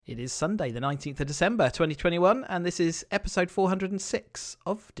It is Sunday, the 19th of December, 2021, and this is episode 406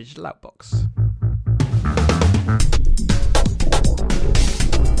 of Digital Outbox.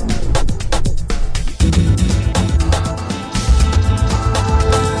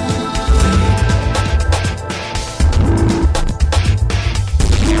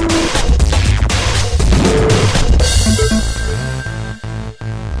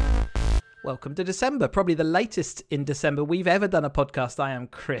 Welcome to December, probably the latest in December we've ever done a podcast. I am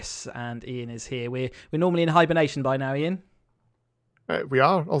Chris and Ian is here. We're normally in hibernation by now, Ian. We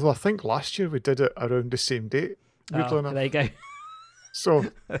are, although I think last year we did it around the same date. There you go. So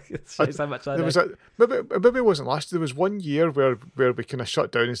it shows how much I know. Maybe it wasn't last year. There was 1 year where we kind of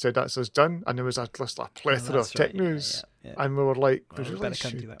shut down and said that's us done, and there was a plethora of tech news, and we were like, we really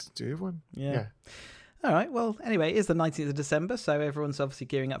should do one. Yeah. All right. Well, anyway, it is the 19th of December, so everyone's obviously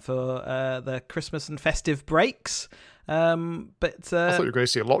gearing up for the Christmas and festive breaks. But I thought you were going to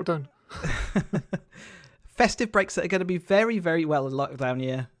say lockdown. Festive breaks that are going to be very, very well a lockdown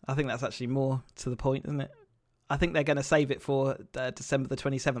year. I think that's actually more to the point, isn't it? I think they're going to save it for December the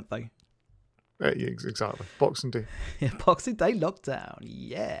 27th, though. Yeah, exactly. Boxing Day. Yeah, Boxing Day lockdown.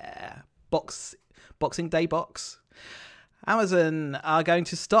 Yeah. Boxing Day box. Amazon are going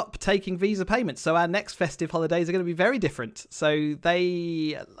to stop taking Visa payments, so our next festive holidays are going to be very different. So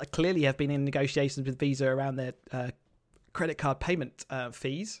they clearly have been in negotiations with Visa around their credit card payment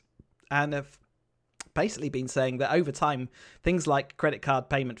fees, and have basically been saying that over time, things like credit card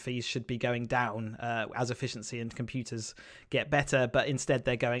payment fees should be going down as efficiency and computers get better, but instead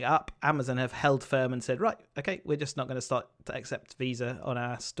they're going up. Amazon have held firm and said, right, okay, we're just not going to start to accept Visa on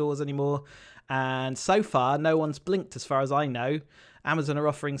our stores anymore. And so far, no one's blinked as far as I know. Amazon are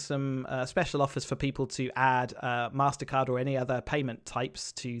offering some special offers for people to add MasterCard or any other payment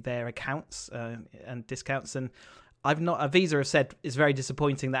types to their accounts and discounts. And Visa have said it's very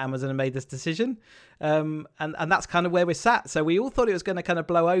disappointing that Amazon have made this decision. And that's kind of where we're sat. So we all thought it was going to kind of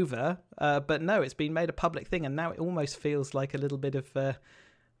blow over, but no, it's been made a public thing. And now it almost feels like a little bit of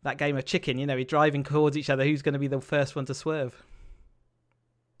that game of chicken, we're driving towards each other. Who's going to be the first one to swerve?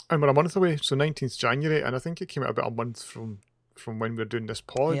 And we're a month away, so 19th January, and I think it came out about a month from when we were doing this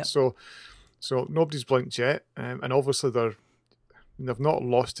pod. Yep. So nobody's blinked yet, and obviously they've not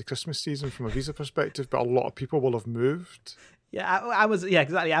lost the Christmas season from a Visa perspective, but a lot of people will have moved. Yeah, Amazon. Yeah,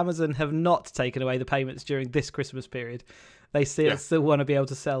 exactly. Amazon have not taken away the payments during this Christmas period. They still want to be able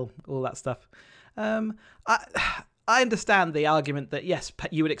to sell all that stuff. I understand the argument that yes,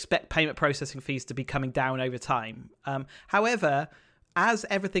 you would expect payment processing fees to be coming down over time. However, as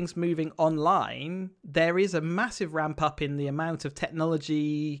everything's moving online, there is a massive ramp up in the amount of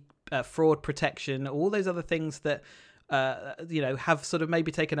technology, fraud protection, all those other things that have sort of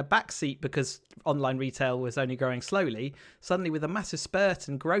maybe taken a back seat because online retail was only growing slowly. Suddenly, with a massive spurt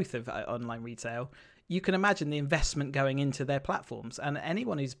and growth of online retail, you can imagine the investment going into their platforms. And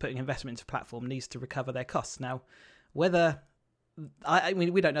anyone who's putting investment into a platform needs to recover their costs. Now, whether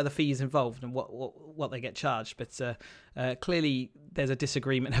we don't know the fees involved and what they get charged, but clearly there's a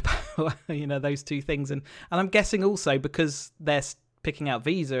disagreement about those two things, and I'm guessing also because they're picking out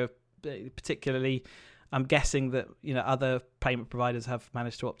Visa particularly, I'm guessing that other payment providers have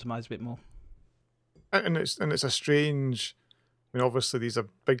managed to optimize a bit more. And it's a strange. Obviously these are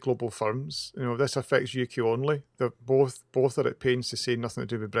big global firms. This affects UK only. They're both are at pains to say nothing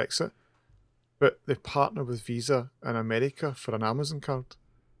to do with Brexit. But they partner with Visa in America for an Amazon card.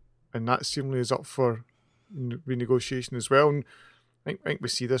 And that seemingly is up for renegotiation as well. And I think we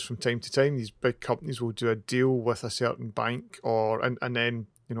see this from time to time. These big companies will do a deal with a certain bank and then,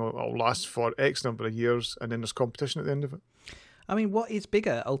 it'll last for X number of years and then there's competition at the end of it. I mean, what is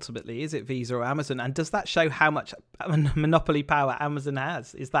bigger ultimately? Is it Visa or Amazon? And does that show how much monopoly power Amazon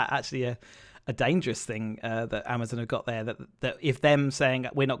has? Is that actually a dangerous thing that Amazon have got there, that if them saying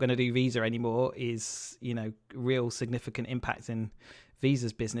we're not going to do Visa anymore is real significant impact in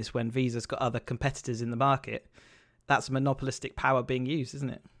Visa's business when Visa's got other competitors in the market? That's monopolistic power being used, isn't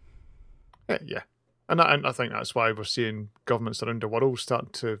it? Yeah. And I think that's why we're seeing governments around the world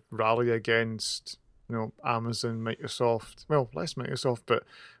starting to rally against Amazon, Microsoft, well, less Microsoft, but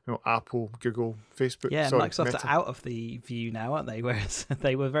Apple, Google, Facebook. Yeah, Microsoft Meta. Are out of the view now, aren't they? Whereas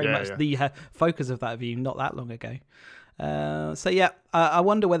they were very much the focus of that view not that long ago. I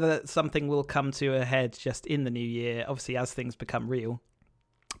wonder whether something will come to a head just in the new year, obviously as things become real.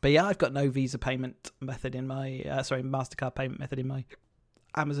 But yeah, I've got no Visa payment method in my, MasterCard payment method in my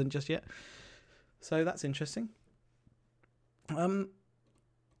Amazon just yet. So that's interesting.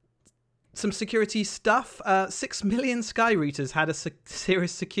 Some security stuff. 6 million Sky routers had a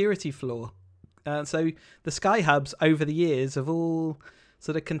serious security flaw. So the Sky hubs over the years have all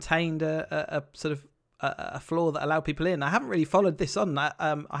sort of contained a sort of a flaw that allowed people in. I haven't really followed this on. I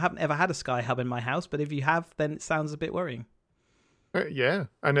haven't ever had a Sky Hub in my house, but if you have, then it sounds a bit worrying. Yeah,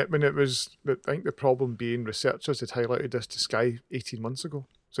 and I think the problem being researchers had highlighted this to Sky 18 months ago.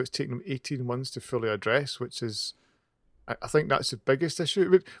 So it's taken them 18 months to fully address, which is, I think that's the biggest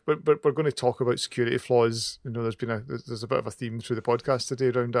issue. But we're going to talk about security flaws. There's a bit of a theme through the podcast today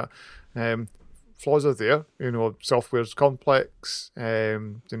around that. Flaws are there. Software's complex.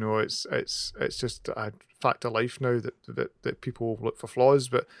 It's just a fact of life now that people look for flaws.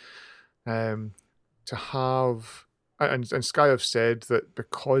 But to have and Sky have said that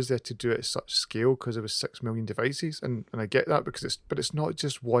because they had to do it at such scale, because there was 6 million devices, and I get that because it's not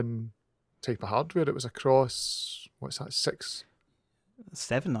just one type of hardware. It was across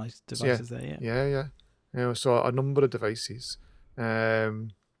 7 nice devices there. Yeah. So a number of devices.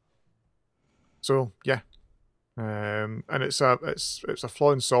 So yeah, and it's a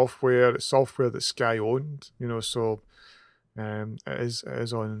flaw in software. It's software that Sky owned. So it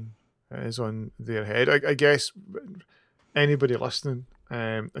is on their head. I guess anybody listening,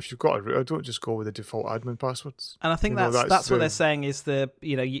 if you've got a router, don't just go with the default admin passwords. And I think that's what they're saying is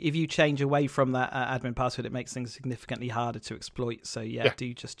if you change away from that admin password, it makes things significantly harder to exploit. So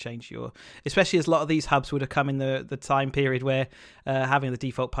do just change especially as a lot of these hubs would have come in the time period where having the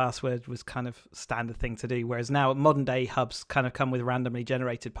default password was kind of standard thing to do. Whereas now modern day hubs kind of come with randomly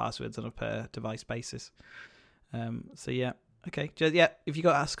generated passwords on a per device basis. Okay. If you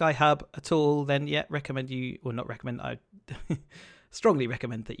got a Sky Hub at all, then I strongly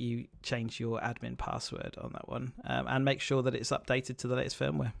recommend that you change your admin password on that one, and make sure that it's updated to the latest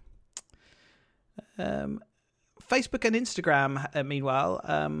firmware. Facebook and Instagram, meanwhile,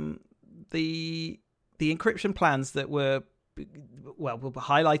 the encryption plans that were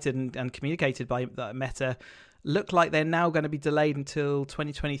highlighted and communicated by Meta look like they're now going to be delayed until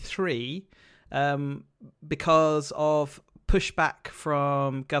 2023 because of pushback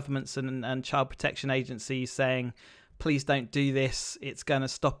from governments and child protection agencies saying, please don't do this. It's going to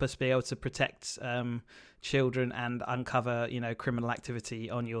stop us being able to protect children and uncover, criminal activity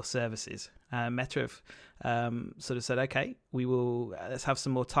on your services. Meta have sort of said, okay, let's have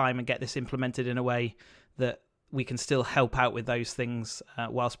some more time and get this implemented in a way that we can still help out with those things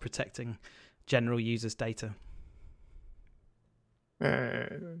whilst protecting general users' data.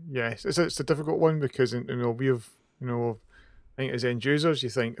 Yes, it's a difficult one because I think as end users, you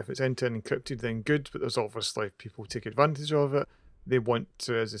think if it's end-to-end encrypted, then good, but there's obviously people take advantage of it. They want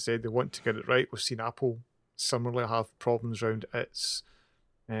to, as I said, get it right. We've seen Apple similarly have problems around its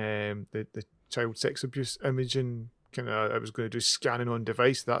the child sex abuse imaging. It was going to do scanning on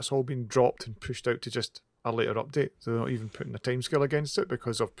device. That's all been dropped and pushed out to just a later update. So they're not even putting a timescale against it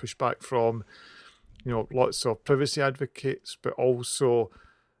because of pushback from lots of privacy advocates, but also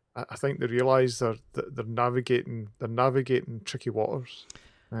I think they realise they're navigating tricky waters,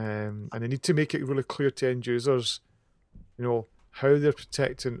 and they need to make it really clear to end users, how they're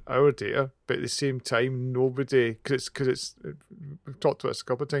protecting our data, but at the same time, nobody, because we've talked about this a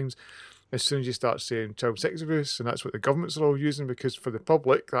couple of times. As soon as you start saying child sex abuse, and that's what the governments are all using, because for the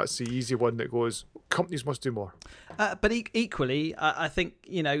public, that's the easy one that goes, companies must do more. But equally, I think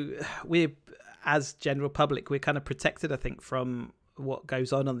we're, as general public, we're kind of protected, I think, from what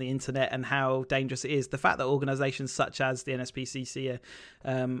goes on the internet and how dangerous it is. The fact that organizations such as the NSPCC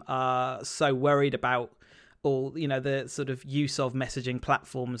are so worried about all the sort of use of messaging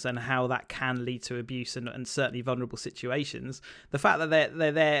platforms and how that can lead to abuse and certainly vulnerable situations, the fact that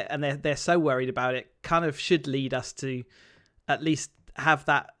they're there and they're so worried about it kind of should lead us to at least have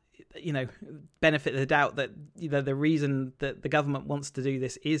that benefit of the doubt that the reason that the government wants to do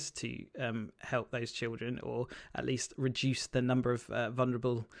this is to help those children, or at least reduce the number of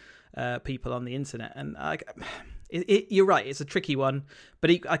vulnerable people on the internet. And you're right, it's a tricky one,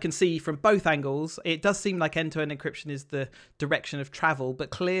 but I can see from both angles. It does seem like end-to-end encryption is the direction of travel, but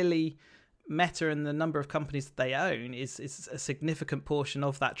clearly Meta and the number of companies that they own is a significant portion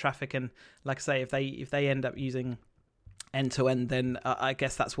of that traffic. And like I say, if they end up using end-to-end, then I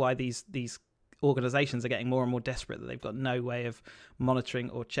guess that's why these organizations are getting more and more desperate, that they've got no way of monitoring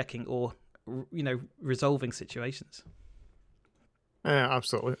or checking or resolving situations. Yeah,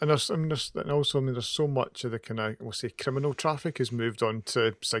 absolutely. And there's so much of the kind of, we'll say, criminal traffic has moved on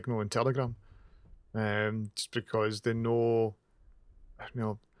to Signal and Telegram, just because they know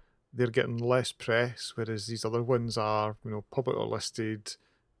they're getting less press, whereas these other ones are publicly listed,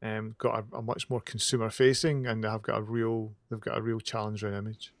 got a much more consumer facing, and they've got a real challenge around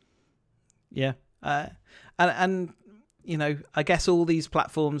image. Yeah, and I guess all these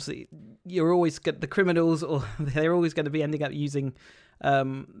platforms, you're always the criminals, or they're always going to be ending up using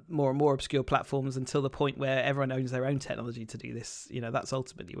more and more obscure platforms until the point where everyone owns their own technology to do this. That's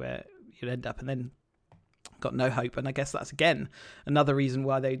ultimately where you'd end up, and then got no hope. And I guess that's again another reason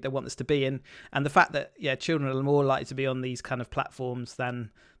why they want this to be in, and the fact that children are more likely to be on these kind of platforms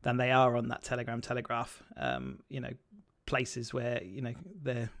than they are on that Telegraph, places where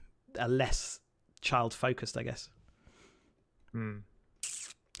they're less child focused, I guess.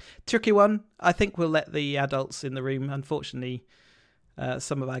 Tricky one. I think we'll let the adults in the room. Unfortunately,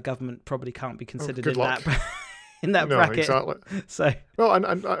 some of our government probably can't be considered in luck. that in that no, bracket. Exactly. So well,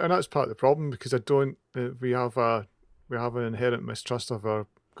 and that's part of the problem, because we have an inherent mistrust of our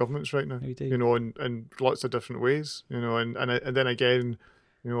governments right now. We do. In lots of different ways. And then again,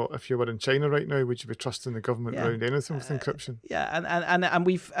 if you were in China right now, would you be trusting the government around anything with encryption?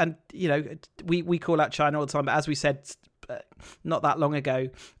 We call out China all the time, but as we said not that long ago,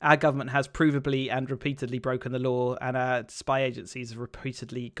 our government has provably and repeatedly broken the law, and our spy agencies have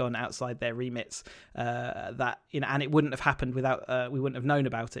repeatedly gone outside their remits. And it wouldn't have happened without we wouldn't have known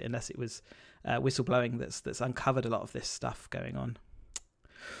about it unless it was whistleblowing that's uncovered a lot of this stuff going on.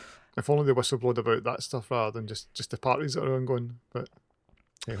 If only they whistleblowed about that stuff rather than just the parties that are ongoing. But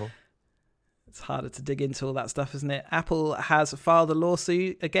hey-ho. It's harder to dig into all that stuff, isn't it? Apple has filed a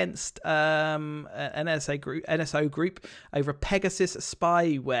lawsuit against an NSO group over Pegasus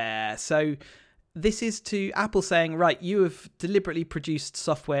spyware. So this is to Apple saying, right, you have deliberately produced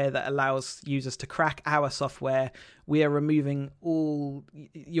software that allows users to crack our software. We are removing all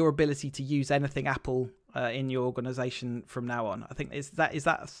your ability to use anything Apple in your organization from now on. I think is that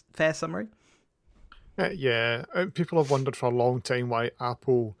a fair summary? Yeah. People have wondered for a long time why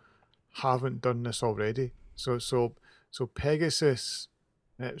Apple haven't done this already. So Pegasus,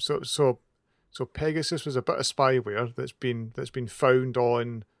 so Pegasus was a bit of spyware that's been found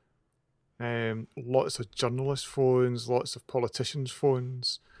on lots of journalist phones, lots of politicians'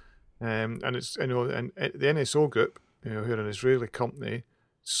 phones, and it's and the NSO Group, who are an Israeli company,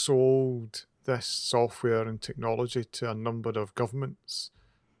 sold this software and technology to a number of governments,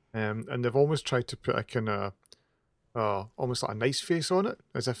 and they've almost tried to put a kind of almost like a nice face on it,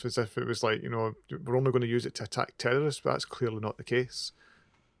 as if it was like, we're only going to use it to attack terrorists, but that's clearly not the case.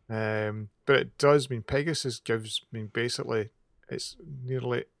 But it does mean Pegasus basically it's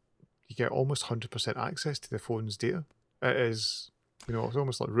nearly, you get almost 100% access to the phone's data. It is, it's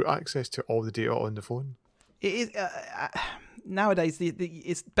almost like root access to all the data on the phone. It is nowadays.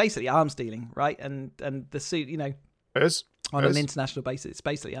 It's basically arms dealing, right? And the suit, it is on an international basis. It's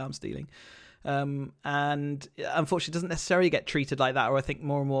basically arms dealing. And unfortunately, it doesn't necessarily get treated like that. Or I think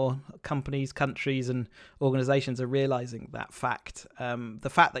more and more companies, countries, and organizations are realizing that fact. The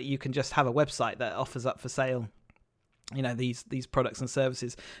fact that you can just have a website that offers up for sale, these products and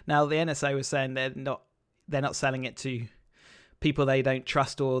services. Now, the NSA was saying they're not selling it to people they don't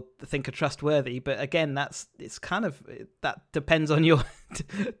trust or think are trustworthy. But again, that depends on your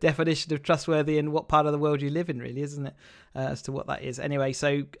definition of trustworthy and what part of the world you live in, really, isn't it? As to what that is. Anyway,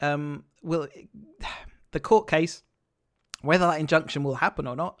 so the court case, whether that injunction will happen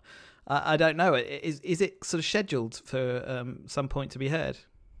or not, I don't know. Is it sort of scheduled for some point to be heard?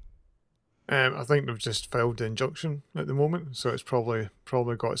 I think they've just filed the injunction at the moment, so it's probably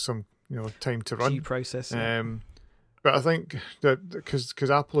got some time to run. Due process. Yeah. But I think that because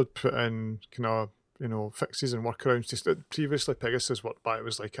Apple had put in kind of fixes and workarounds previously, Pegasus worked by, it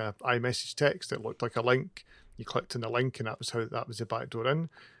was like a iMessage text. It looked like a link. You clicked on the link, and that was the backdoor in.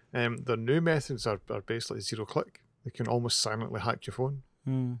 Their new methods are basically zero click. They can almost silently hack your phone.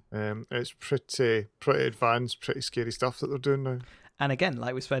 It's pretty advanced, pretty scary stuff that they're doing now. And again,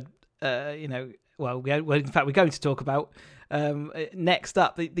 like we said, in fact, we're going to talk about next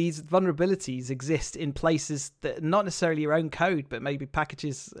up. These vulnerabilities exist in places that are not necessarily your own code, but maybe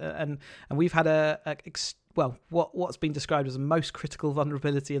packages. And we've had what's been described as the most critical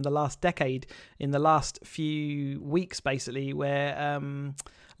vulnerability in the last decade, in the last few weeks, basically, where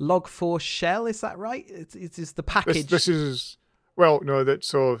Log4Shell, is that right? It is the package. This is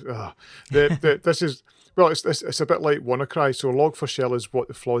this is. Well, it's a bit like WannaCry. So Log4Shell is what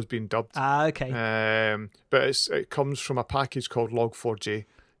the flaw is being dubbed. Okay. But it comes from a package called Log4j.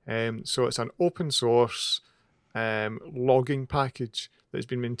 So it's an open source logging package that's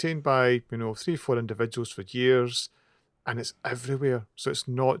been maintained by 3-4 individuals for years, and it's everywhere. So it's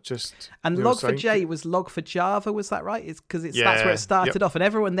not just. And Log4j was Log4Java, was that right? It's because that's where it started off, and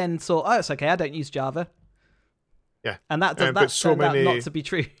everyone then thought, oh, it's okay, I don't use Java. Yeah, and that turned out not to be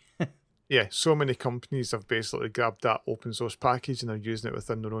true. Yeah, so many companies have basically grabbed that open source package and they're using it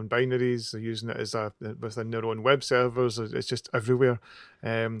within their own binaries. They're using it within their own web servers. It's just everywhere.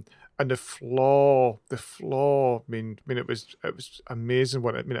 And And the flaw. It was amazing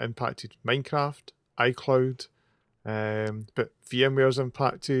what it impacted Minecraft, iCloud, but VMware's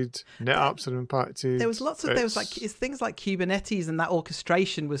impacted, NetApps are impacted. There was it's things like Kubernetes, and that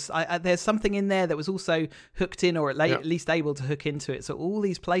orchestration was. There's something in there that was also hooked in, or at least able to hook into it. So all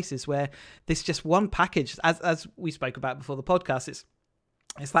these places where this just one package, as we spoke about before the podcast,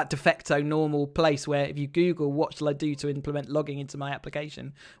 it's that de facto normal place where if you Google what shall I do to implement logging into my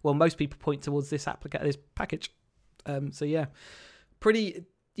application, well, most people point towards this package. So yeah, pretty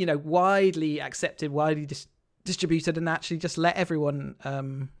widely accepted, widely distributed, and actually just let everyone.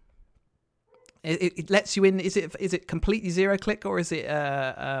 It lets you in. Is it completely zero click, or is it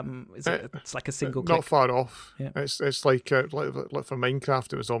it's like a single click? Not far off. Yeah. It's like for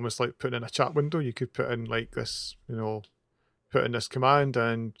Minecraft, it was almost like putting in a chat window. You could put in like this, put in this command,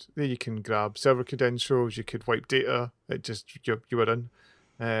 and there you can grab server credentials. You could wipe data. It just you were in,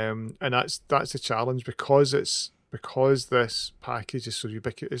 and that's the challenge because this package is so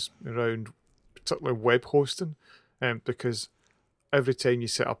ubiquitous around particularly web hosting, because every time you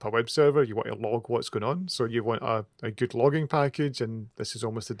set up a web server, you want to log what's going on. So you want a good logging package, and this is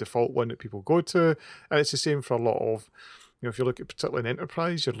almost the default one that people go to. And it's the same for a lot of. If you look at particularly in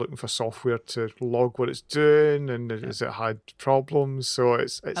enterprise, you're looking for software to log what it's doing and has it had problems. So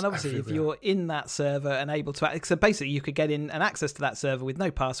it's and obviously everywhere. If you're in that server and able to, so basically you could get in and access to that server with no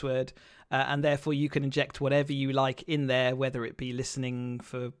password, and therefore you can inject whatever you like in there, whether it be listening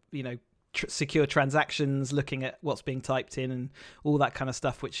for secure transactions, looking at what's being typed in, and all that kind of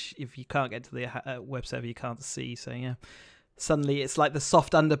stuff. Which if you can't get to the web server, you can't see. So yeah. Suddenly it's like the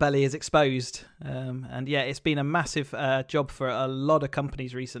soft underbelly is exposed, and yeah, it's been a massive job for a lot of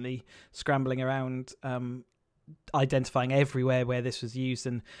companies recently, scrambling around, identifying everywhere where this was used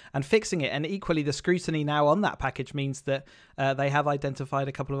and fixing it. And equally, the scrutiny now on that package means that they have identified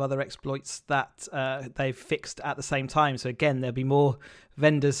a couple of other exploits that they've fixed at the same time. So again, there'll be more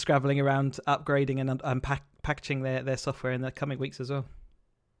vendors scrabbling around, upgrading and packaging their software in the coming weeks as well.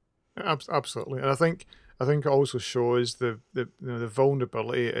 Absolutely, and I think it also shows the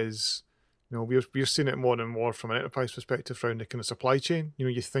vulnerability is, we're seeing it more and more from an enterprise perspective around the kind of supply chain.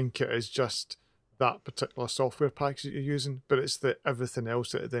 You think it is just that particular software package that you're using, but it's everything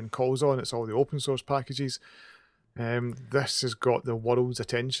else that it then calls on. It's all the open source packages. This has got the world's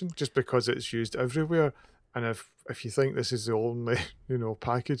attention just because it's used everywhere. And if you think this is the only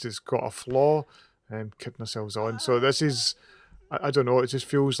package that's got a flaw, kidding ourselves on. So this is. I don't know, it just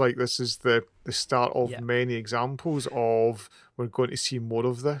feels like this is the start of many examples of we're going to see more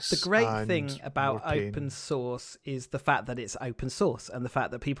of this. The great thing about open source is the fact that it's open source and the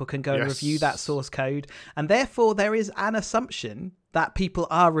fact that people can go and review that source code. And therefore, there is an assumption that people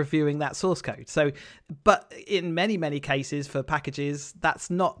are reviewing that source code. So, but in many, many cases for packages, that's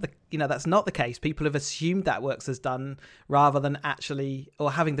not the case. People have assumed that works as done rather than actually, or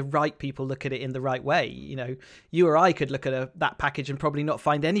having the right people look at it in the right way. You or I could look at that package and probably not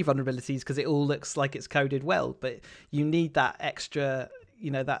find any vulnerabilities because it all looks like it's coded well, but you need that extra,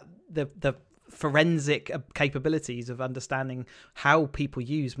 that the forensic capabilities of understanding how people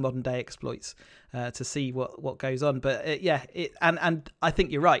use modern day exploits to see what goes on. But and I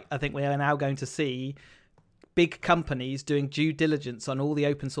think you're right. I think we are now going to see big companies doing due diligence on all the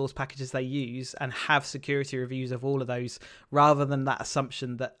open source packages they use and have security reviews of all of those, rather than that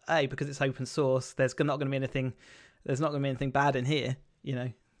assumption that because it's open source, there's not going to be anything bad in here.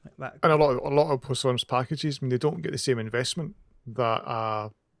 And a lot of open source packages, they don't get the same investment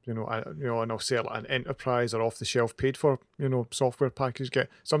that and I'll say like an enterprise or off the shelf paid for software package get.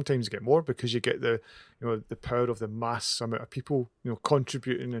 Sometimes you get more because you get the the power of the mass amount of people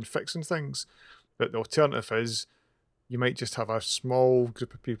contributing and fixing things. But the alternative is you might just have a small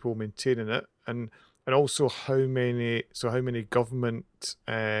group of people maintaining it, and also how many government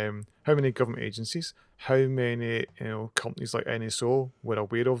agencies, how many companies like NSO were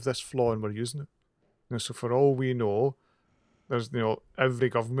aware of this flaw and were using it. So for all we know, there's every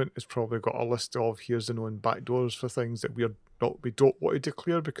government has probably got a list of here's the known backdoors for things that we don't want to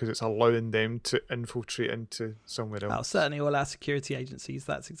declare because it's allowing them to infiltrate into somewhere else. Certainly all our security agencies,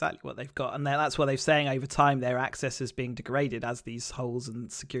 that's exactly what they've got, and that's what they're saying. Over time their access is being degraded as these holes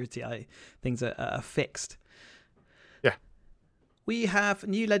and security things are fixed. We have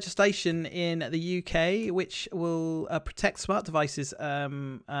new legislation in the UK which will protect smart devices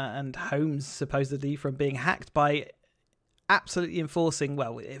and homes supposedly from being hacked by absolutely enforcing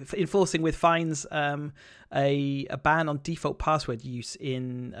with fines a ban on default password use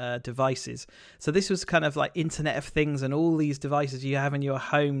in devices. So this was kind of like Internet of Things and all these devices you have in your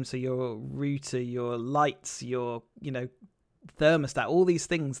home, so your router, your lights, your thermostat, all these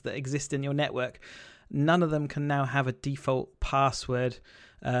things that exist in your network, none of them can now have a default password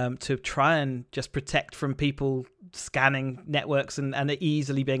to try and just protect from people scanning networks and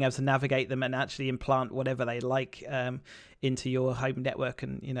easily being able to navigate them and actually implant whatever they like into your home network.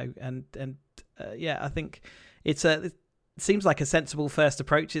 And I think it seems like a sensible first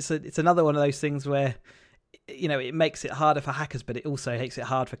approach. It's another one of those things where it makes it harder for hackers, but it also makes it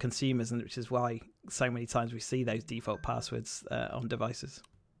hard for consumers, and which is why so many times we see those default passwords on devices.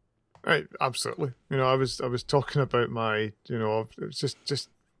 Right, absolutely. I was talking about my, it's just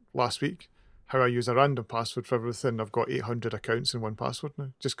last week how I use a random password for everything. I've got 800 accounts in one password now,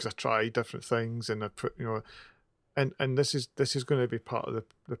 just because I try different things and I put, and this is going to be part of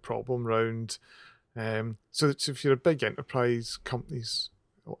the problem around. So if you're a big enterprise companies,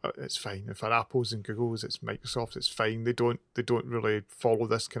 it's fine. If they're Apples and Googles, it's Microsoft, it's fine. They don't really follow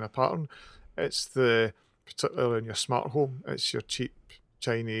this kind of pattern. It's particularly in your smart home, it's your cheap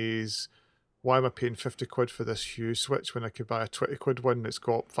Chinese, why am I paying 50 quid for this Hue switch when I could buy a 20 quid one that's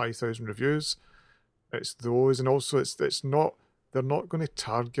got 5,000 reviews? It's those, and also it's not, they're not going to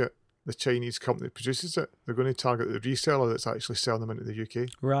target the Chinese company that produces it. They're going to target the reseller that's actually selling them into the UK.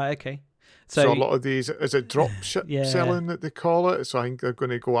 Right, okay. So a lot of these, is it drop ship selling that they call it? So I think they're going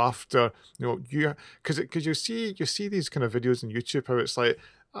to go after, because you see these kind of videos on YouTube how it's like,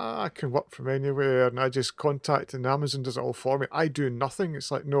 I can work from anywhere and I just contact and Amazon does it all for me. I do nothing.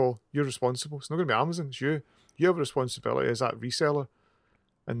 It's like, no, you're responsible. It's not going to be Amazon, it's you. You have a responsibility as that reseller,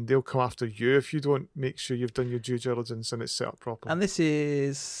 and they'll come after you if you don't make sure you've done your due diligence and it's set up properly. And this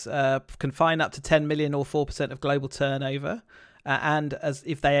is confined up to 10 million or 4% of global turnover. And as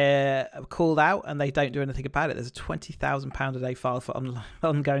if they're called out and they don't do anything about it, there's a £20,000 a day file for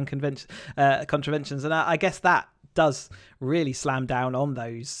ongoing contraventions. And I guess that does really slam down on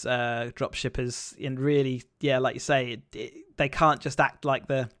those drop shippers. And really, like you say, they can't just act like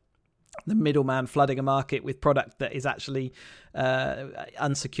the middleman flooding a market with product that is actually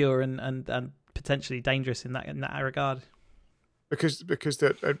unsecure and potentially dangerous in that regard. Because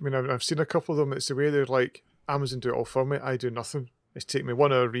I've seen a couple of them. It's the way they're like, Amazon do it all for me. I do nothing. It's taken me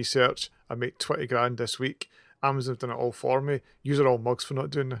 1 hour research. I make 20 grand this week. Amazon have done it all for me. You're all mugs for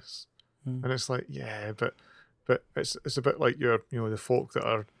not doing this. And it's like, yeah, but it's a bit like the folk that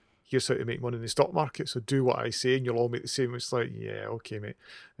are, here's how to make money in the stock market, so do what I say and you'll all make the same. It's like, yeah, okay, mate.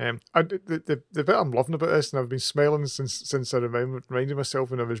 The bit I'm loving about this, and I've been smiling since I reminded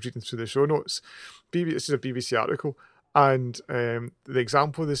myself when I was reading through the show notes. This is a BBC article, and the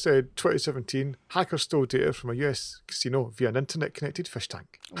example, they said 2017, hackers stole data from a US casino via an internet-connected fish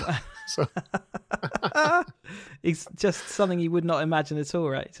tank. So it's just something you would not imagine at all,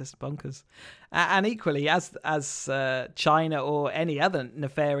 right? It's just bonkers. And equally, as China or any other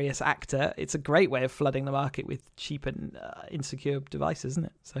nefarious actor, it's a great way of flooding the market with cheap and insecure devices, isn't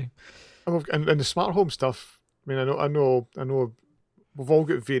it? So, and the smart home stuff. I mean, I know, we've all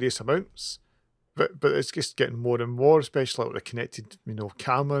got various amounts, but it's just getting more and more, especially with the connected,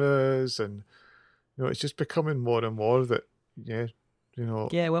 cameras, and it's just becoming more and more that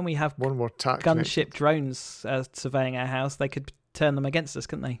when we have more and more gunship drones surveying our house, they could turn them against us,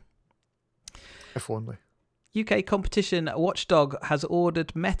 couldn't they? If only. UK competition watchdog has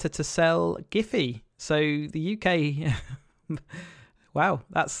ordered Meta to sell Giphy. So the UK, wow,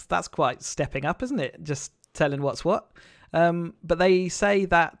 that's quite stepping up, isn't it? Just telling what's what. But they say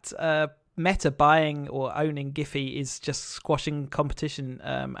that Meta buying or owning Giphy is just squashing competition,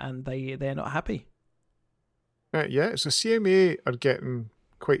 and they're not happy. So CMA are getting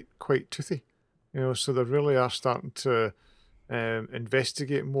quite toothy, so they really are starting to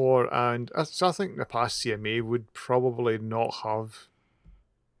investigate more. And so I think the past CMA would probably not have,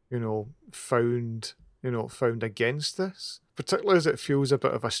 found against this, particularly as it feels a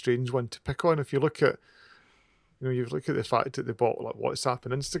bit of a strange one to pick on. If you look at, you look at the fact that they bought like WhatsApp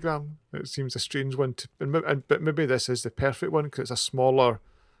and Instagram, it seems a strange one to, but maybe this is the perfect one because it's a smaller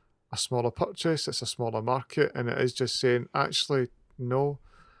purchase, it's a smaller market, and it is just saying actually no.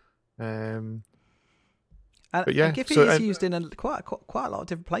 But yeah, Giphy is used in quite a lot of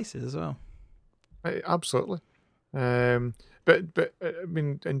different places as well. Absolutely. But I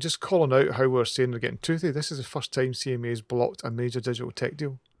mean, and just calling out how we're saying they're getting toothy. This is the first time CMA has blocked a major digital tech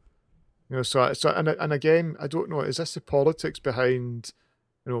deal. And again, I don't know. Is this the politics behind,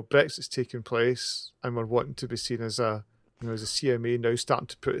 Brexit's taking place, and we're wanting to be seen as a CMA now starting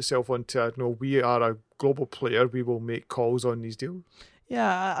to put itself onto, we are a global player. We will make calls on these deals.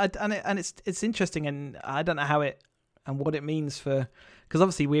 Yeah, and it's interesting, and I don't know how it and what it means for because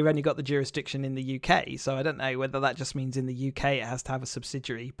obviously we've only got the jurisdiction in the UK, so I don't know whether that just means in the UK it has to have a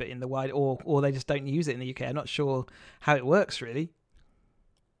subsidiary, but in the wide, or they just don't use it in the UK. I'm not sure how it works really.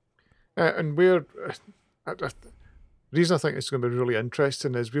 And the reason I think it's going to be really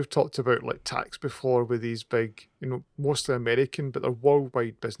interesting is we've talked about like tax before with these big, mostly American, but they're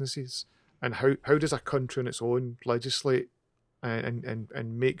worldwide businesses, and how does a country on its own legislate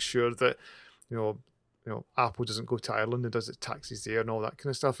and make sure that Apple doesn't go to Ireland and does its taxes there and all that kind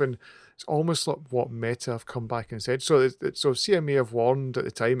of stuff. And it's almost like what Meta have come back and said. So CMA have warned at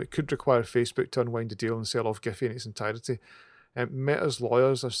the time it could require Facebook to unwind the deal and sell off Giphy in its entirety. Meta's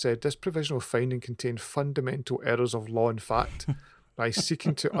lawyers have said this provisional finding contained fundamental errors of law and fact by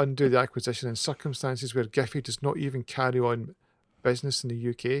seeking to undo the acquisition in circumstances where Giphy does not even carry on business in the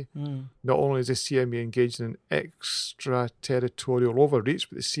UK. Not only is the CMA engaged in extraterritorial overreach,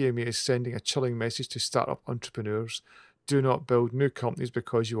 but the CMA is sending a chilling message to startup entrepreneurs: do not build new companies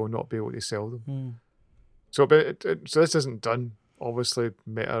because you will not be able to sell them. So this isn't done. Obviously,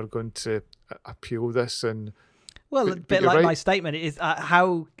 Meta are going to appeal this, and a bit like my statement is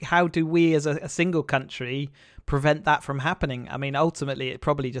how do we as a single country prevent that from happening? I mean, ultimately, it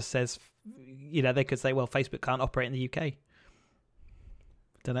probably just says, they could say, well, Facebook can't operate in the UK.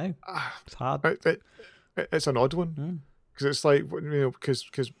 Don't know. It's hard. It's an odd one because it's like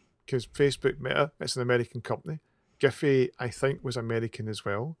because Facebook Meta, it's an American company. Giphy, I think, was American as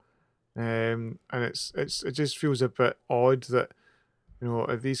well, and it just feels a bit odd that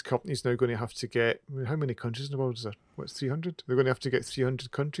are these companies now going to have to get, how many countries in the world is there? What's 300? They're going to have to get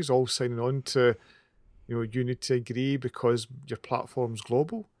 300 countries all signing on to you need to agree because your platform's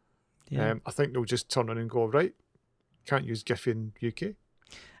global. I think they'll just turn on and go, right, can't use Giphy in UK.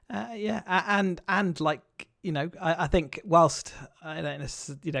 And like I think whilst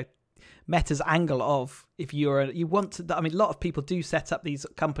Meta's angle of if you want to, I mean, a lot of people do set up these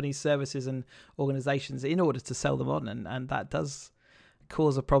companies, services, and organizations in order to sell them on, and that does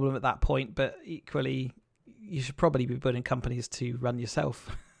cause a problem at that point. But equally, you should probably be building companies to run yourself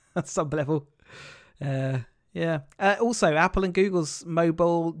at some level. Also, Apple and Google's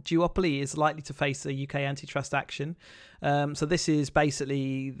mobile duopoly is likely to face a UK antitrust action. So this is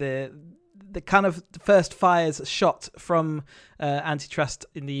basically the kind of first fires shot from antitrust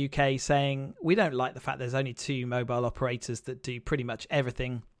in the UK, saying we don't like the fact there's only two mobile operators that do pretty much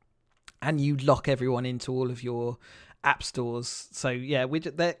everything, and you lock everyone into all of your app stores. So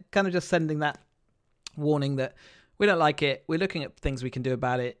they're kind of just sending that warning that we don't like it. We're looking at things we can do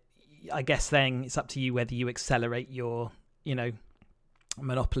about it. I guess then it's up to you whether you accelerate your,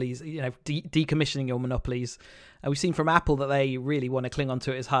 monopolies, decommissioning your monopolies. We've seen from Apple that they really want to cling on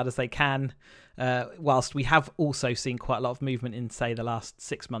to it as hard as they can, whilst we have also seen quite a lot of movement in, say, the last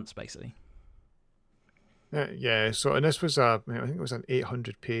 6 months, basically. So, and this was I think it was an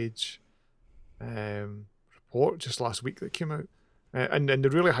 800-page report just last week that came out. And they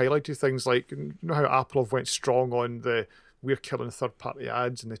really highlighted things like, how Apple have went strong on the we're killing third-party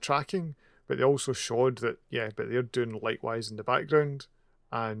ads and the tracking, but they also showed that, but they're doing likewise in the background,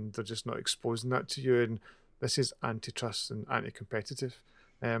 and they're just not exposing that to you, and this is antitrust and anti-competitive.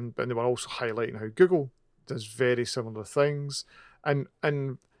 But they were also highlighting how Google does very similar things, and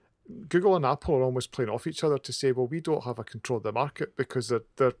Google and Apple are almost playing off each other to say, well, we don't have a control of the market because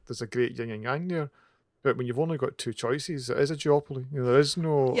there's a great yin and yang there. But when you've only got two choices, it is a duopoly. There is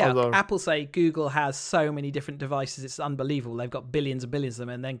no other. Apple say Google has so many different devices, it's unbelievable. They've got billions and billions of them.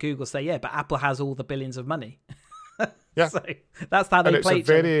 And then Google say, but Apple has all the billions of money. So that's how they play each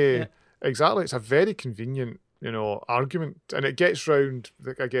other. Exactly. It's a very convenient, argument. And it gets round,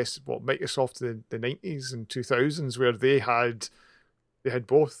 I guess, what Microsoft in the 90s and 2000s, where they had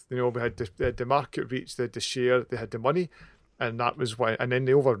both. We had the market reach, they had the share, they had the money. And that was why, and then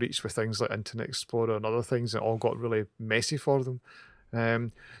they overreached with things like Internet Explorer and other things, and it all got really messy for them.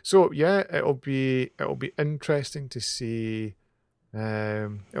 It'll be interesting to see.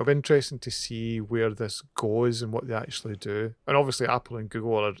 It'll be interesting to see where this goes and what they actually do. And obviously, Apple and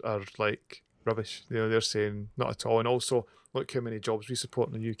Google are like rubbish. They're saying not at all. And also, look how many jobs we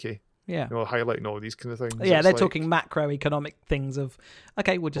support in the UK. Yeah, highlighting all these kind of things. Yeah, they're talking macroeconomic things of,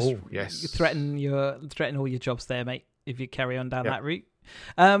 okay, we'll just threaten all your jobs there, mate, if you carry on down that route.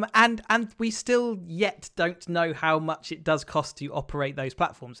 And we still yet don't know how much it does cost to operate those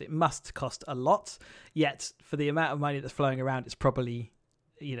platforms. It must cost a lot. Yet for the amount of money that's flowing around, it's probably,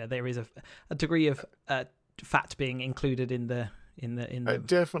 there is a degree of fat being included in the.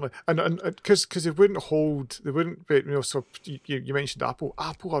 Definitely, and because they wouldn't be, so you mentioned Apple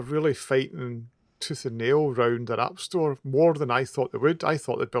are really fighting tooth and nail around their app store more than I thought they would. I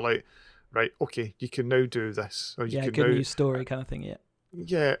thought they'd be like, right, okay, you can now do this, or you can good now, news story kind of thing.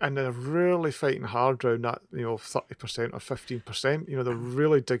 Yeah, and they're really fighting hard around that, 30% or 15%. They're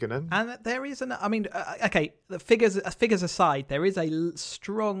really digging in. And there is okay, the figures aside, there is a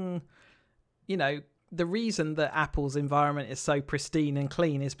strong, the reason that Apple's environment is so pristine and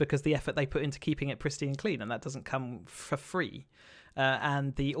clean is because the effort they put into keeping it pristine and clean, and that doesn't come for free.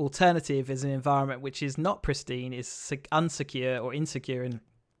 And the alternative is an environment which is not pristine, is unsecure or insecure, and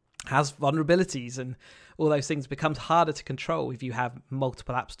has vulnerabilities, and all those things becomes harder to control if you have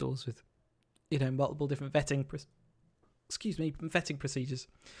multiple app stores with, multiple different vetting procedures.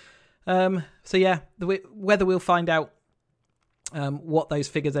 So yeah, whether we'll find out what those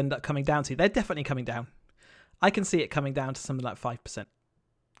figures end up coming down to, they're definitely coming down. I can see it coming down to something like 5%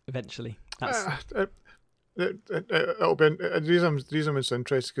 eventually. It'll be the reason it's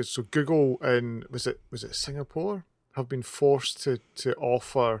interesting because Google in was it Singapore have been forced to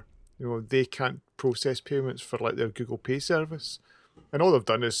offer, they can't process payments for like their Google Pay service, and all they've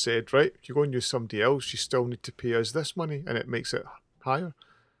done is said, right, if you go and use somebody else, you still need to pay us this money, and it makes it higher.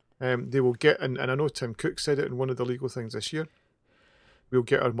 They will get, and I know Tim Cook said it in one of the legal things this year, we'll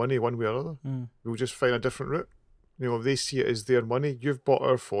get our money one way or other. We'll just find a different route. If they see it as their money, you've bought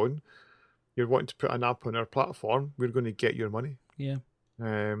our phone, you're wanting to put an app on our platform, we're going to get your money. Yeah.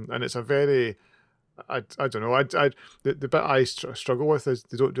 And it's a very, I don't know, the bit I struggle with is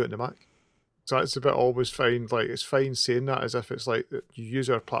they don't do it in the Mac. So that's the bit I always find, like, it's fine saying that as if it's like, you use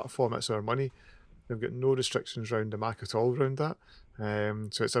our platform, it's our money. They've got no restrictions around the Mac at all around that.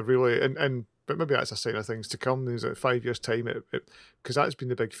 So it's a really, but maybe that's a sign of things to come. There's 5 years' time, because that's been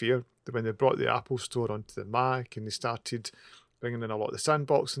the big fear, that when they brought the Apple Store onto the Mac and they started bringing in a lot of the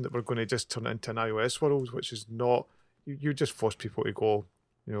sandboxing, that we're going to just turn it into an iOS world, which is not, you just force people to go,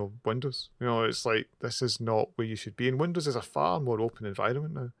 Windows. It's like, this is not where you should be. And Windows is a far more open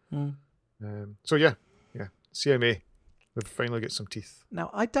environment now. So yeah, CMA, we've finally got some teeth.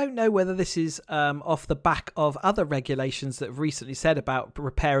 Now, I don't know whether this is off the back of other regulations that have recently said about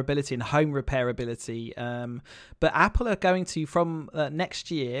repairability and home repairability, but Apple are going to, from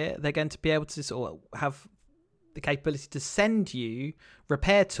next year, they're going to be able to sort of have the capability to send you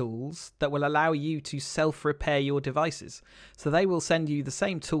repair tools that will allow you to self-repair your devices. So they will send you the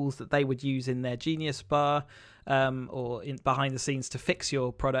same tools that they would use in their Genius Bar or in behind the scenes to fix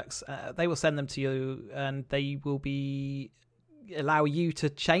your products. They will send them to you, and they will allow you to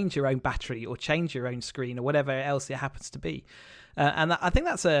change your own battery or change your own screen or whatever else it happens to be. And I think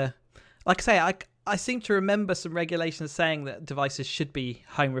that's like I say, I seem to remember some regulations saying that devices should be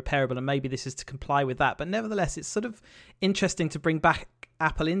home repairable, and maybe this is to comply with that. But nevertheless, it's sort of interesting to bring back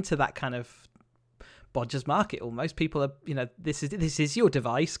Apple into that kind of bodgers market almost. People are, this is your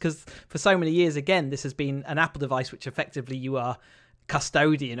device, because for so many years, again, this has been an Apple device, which effectively you are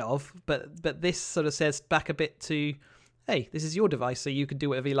custodian of. But this sort of says back a bit to, hey, this is your device, so you can do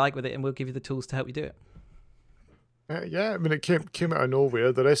whatever you like with it, and we'll give you the tools to help you do it. Yeah, I mean, it came out of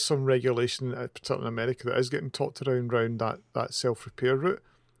nowhere. There is some regulation, particularly in America, that is getting talked around that self-repair route.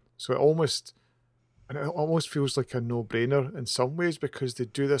 So it almost feels like a no-brainer in some ways, because they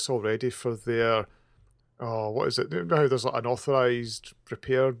do this already for their, what is it? Now there's like an authorized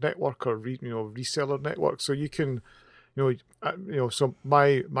repair network or reseller network. So you can, so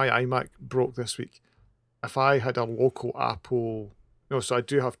my iMac broke this week. If I had a local Apple, so I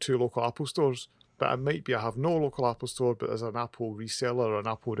do have 2 local Apple stores. But I have no local Apple store, but there's an Apple reseller or an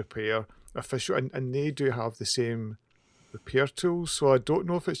Apple repair official, and they do have the same repair tools. So I don't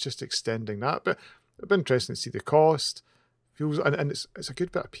know if it's just extending that, but it'd be interesting to see the cost. And it's a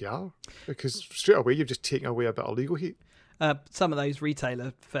good bit of PR, because straight away you've just taken away a bit of legal heat. Some of those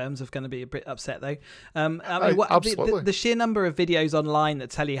retailer firms are going to be a bit upset, though. Absolutely. The sheer number of videos online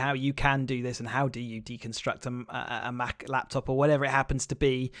that tell you how you can do this and how do you deconstruct a Mac laptop or whatever it happens to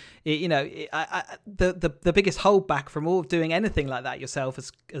be, the biggest holdback from all doing anything like that yourself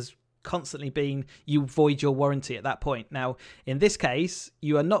has constantly been you void your warranty at that point. Now, in this case,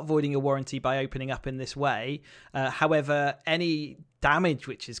 you are not voiding your warranty by opening up in this way. However, any damage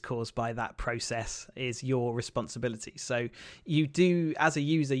which is caused by that process is your responsibility. So you do, as a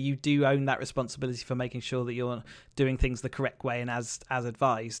user, you do own that responsibility for making sure that you're doing things the correct way, and as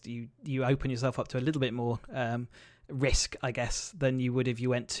advised, you open yourself up to a little bit more risk, I guess, than you would if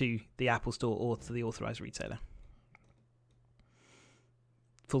you went to the Apple Store or to the authorized retailer.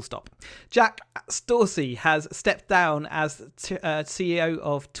 Full stop. Jack Dorsey has stepped down as CEO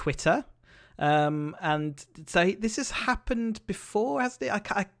of Twitter. And so this has happened before, hasn't it? I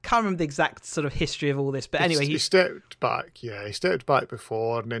can't remember the exact sort of history of all this, but anyway, he stepped back. Yeah, he stepped back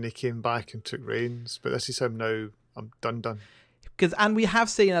before, and then he came back and took reins. But this is him now. I'm done. And we have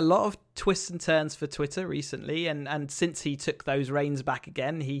seen a lot of twists and turns for Twitter recently, and since he took those reins back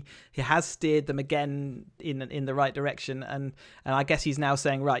again, he has steered them again in the right direction, and I guess he's now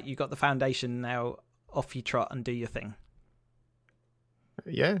saying, right, you got the foundation, now off you trot and do your thing.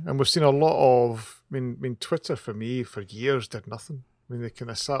 Yeah, and we've seen a lot of. I mean, Twitter for me for years did nothing. I mean, they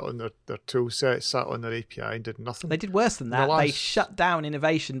kind of sat on their tool set, sat on their API, and did nothing. They did worse than that. They shut down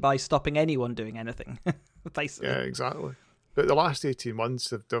innovation by stopping anyone doing anything. Basically. Yeah, exactly. But the last 18 months,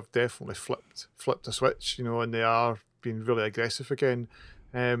 they've definitely flipped a switch, and they are being really aggressive again.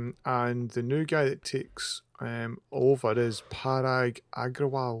 And the new guy that takes over is Parag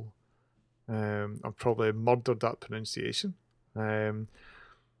Agrawal. I've probably murdered that pronunciation.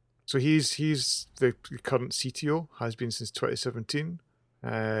 So he's the current CTO, has been since 2017,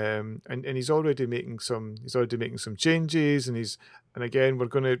 and he's already making some changes, and again we're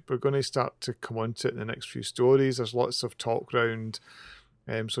gonna start to come on to it in the next few stories. There's lots of talk around.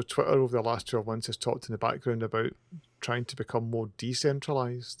 So Twitter over the last 12 months has talked in the background about trying to become more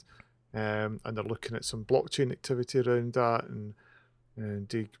decentralized, and they're looking at some blockchain activity around that,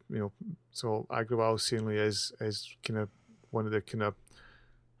 so Agrawal seemingly is kind of one of the kind of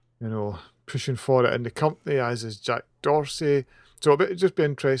pushing for it in the company, as is Jack Dorsey. So it'd just be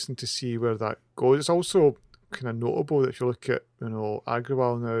interesting to see where that goes. It's also kind of notable that if you look at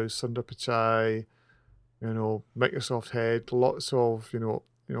Agrawal now, Sundar Pichai, Microsoft head, lots of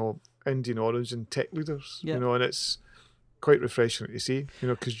Indian origin tech leaders, and it's quite refreshing to see,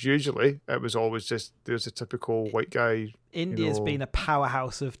 because usually it was always just there's a typical white guy. India's been a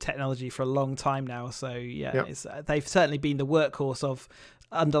powerhouse of technology for a long time now, so they've certainly been the workhorse of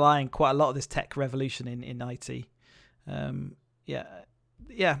underlying quite a lot of this tech revolution in IT. And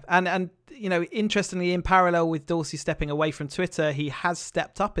interestingly, in parallel with Dorsey stepping away from Twitter, he has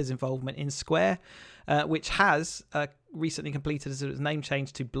stepped up his involvement in Square, which has recently completed its name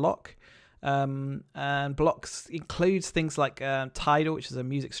change to Block. And Blocks includes things like Tidal, which is a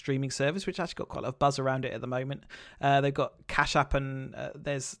music streaming service, which actually got quite a lot of buzz around it at the moment. They've got Cash App, and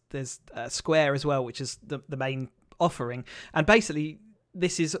there's Square as well, which is the main offering. And basically,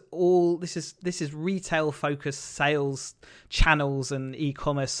 this is retail focused sales channels and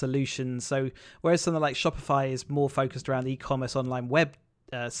e-commerce solutions. So whereas something like Shopify is more focused around e-commerce online web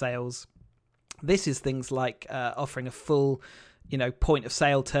sales, this is things like offering a full point of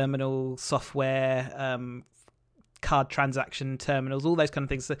sale terminal software, card transaction terminals, all those kind of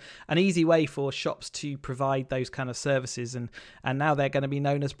things. So an easy way for shops to provide those kind of services, and now they're going to be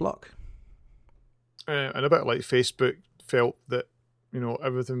known as Block. And a bit like Facebook felt that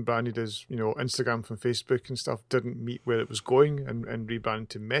everything branded as Instagram from Facebook and stuff didn't meet where it was going, and rebranded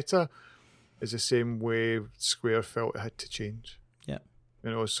to Meta is the same way Square felt it had to change. Yeah.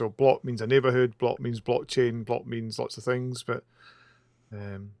 So Block means a neighborhood, Block means blockchain, Block means lots of things, but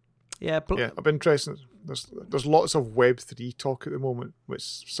I'm interested. There's lots of Web3 talk at the moment, which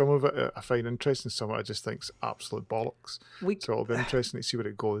some of it I find interesting, some of it I just think's absolute bollocks. So it'll be interesting to see where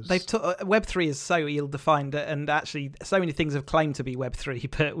it goes. Web3 is so ill-defined, and actually so many things have claimed to be Web3,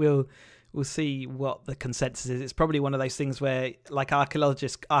 but we'll see what the consensus is. It's probably one of those things where, like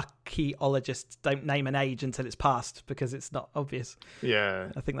archaeologists don't name an age until it's past because it's not obvious. Yeah,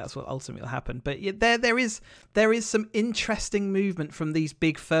 I think that's what ultimately will happen. But there is some interesting movement from these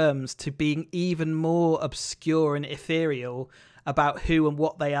big firms to being even more obscure and ethereal about who and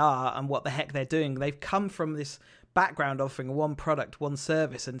what they are and what the heck they're doing. They've come from this background offering one product, one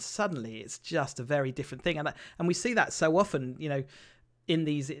service, and suddenly it's just a very different thing. And we see that so often, in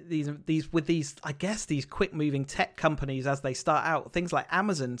these with these, I guess, these quick moving tech companies as they start out. Things like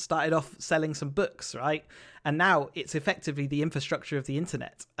Amazon started off selling some books, right? And now it's effectively the infrastructure of the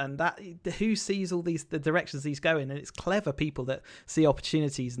internet. And that who sees all the directions these go in? And it's clever people that see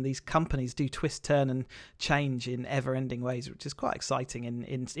opportunities, and these companies do twist, turn, and change in ever-ending ways, which is quite exciting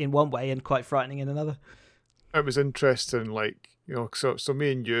in one way and quite frightening in another. It was interesting, so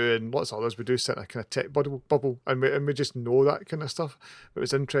me and you and lots of others, we do sit in a kind of tech bubble, and we just know that kind of stuff. But it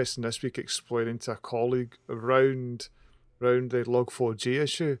was interesting this week explaining to a colleague around the Log4j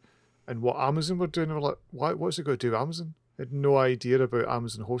issue and what Amazon were doing. And we're like, what's it got to do with Amazon? I had no idea about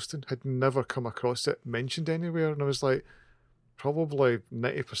Amazon hosting, had never come across it mentioned anywhere. And I was like, probably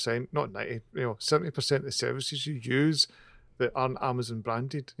 90%, not 90, 70% of the services you use that aren't Amazon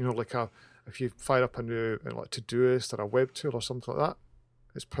branded, if you fire up a new Todoist or a web tool or something like that,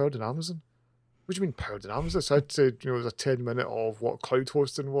 it's powered in Amazon. What do you mean powered in Amazon? So I'd say, it was a 10-minute of what cloud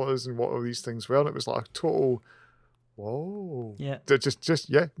hosting was and what all these things were, and it was like a total, whoa. Yeah.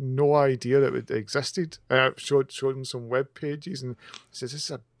 Just no idea that it existed. I showed them some web pages, and it says, this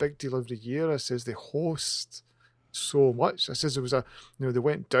is a big delivery year. It says they host so much. I says there was they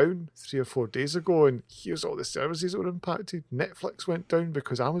went down 3 or 4 days ago, and here's all the services that were impacted. Netflix went down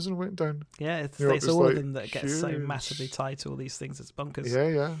because Amazon went down. Yeah, it's It was all like of them that get so huge. massively tied to all these things. It's bonkers.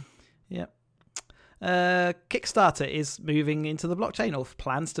 Yeah. Yeah. Kickstarter is moving into the blockchain, or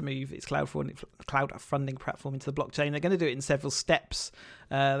plans to move its crowdfunding platform into the blockchain. They're going to do it in several steps.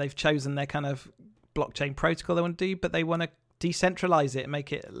 They've chosen their kind of blockchain protocol they want to do, but they want to decentralize it and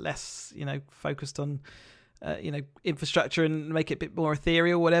make it less, focused on, infrastructure, and make it a bit more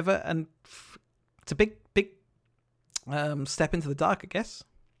ethereal, whatever. And it's a big step into the dark, I guess.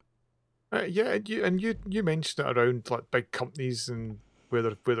 You mentioned it around like big companies and where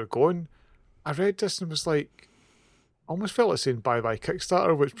they're going. I read this and was like, I almost felt like saying bye bye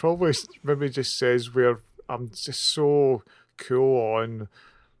Kickstarter, which probably maybe just says where I'm just so cool on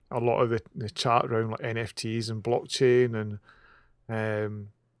a lot of the chat around like NFTs and blockchain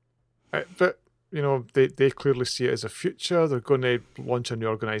but they clearly see it as a future. They're going to launch a new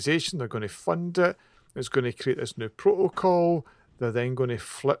organization. They're going to fund it. It's going to create this new protocol. They're then going to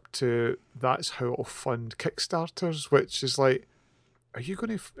flip to that's how it'll fund Kickstarters, which is like, are you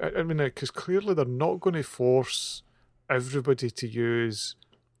going to? I mean, because clearly they're not going to force everybody to use,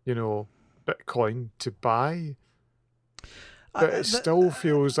 Bitcoin to buy. But it still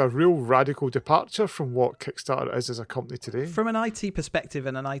feels a real radical departure from what Kickstarter is as a company today. From an IT perspective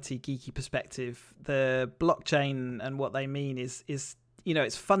and an IT geeky perspective, the blockchain and what they mean is it's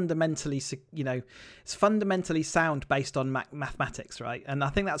fundamentally sound based on mathematics, right? And I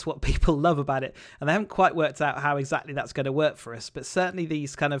think that's what people love about it. And they haven't quite worked out how exactly that's going to work for us. But certainly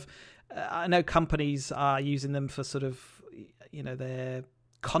these kind of, I know companies are using them for sort of, their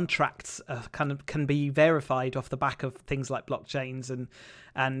contracts can be verified off the back of things like blockchains,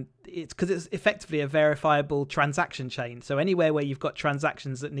 and it's because it's effectively a verifiable transaction chain. So anywhere where you've got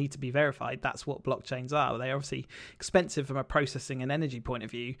transactions that need to be verified, that's what blockchains are. They're obviously expensive from a processing and energy point of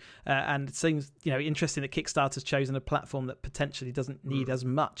view, and it seems interesting that Kickstarter's chosen a platform that potentially doesn't need as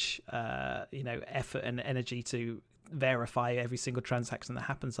much effort and energy to verify every single transaction that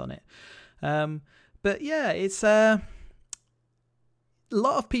happens on it. But yeah, it's a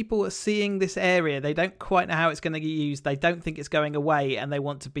lot of people are seeing this area. They don't quite know how it's going to get used. They don't think it's going away, and they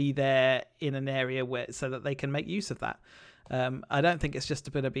want to be there in an area so that they can make use of that. I don't think it's just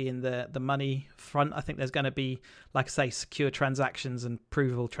going to be in the money front. I think there's going to be, like I say, secure transactions and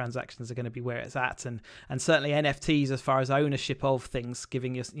provable transactions are going to be where it's at, and certainly NFTs as far as ownership of things,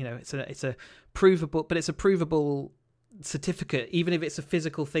 giving us, it's a provable, but it's a provable certificate. Even if it's a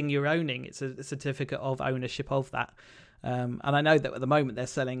physical thing you're owning, it's a certificate of ownership of that. And I know that at the moment they're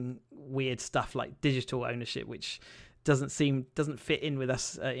selling weird stuff like digital ownership, which doesn't fit in with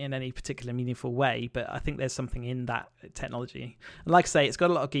us in any particular meaningful way. But I think there's something in that technology. And like I say, it's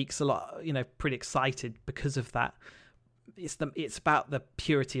got a lot of geeks, pretty excited because of that. It's about the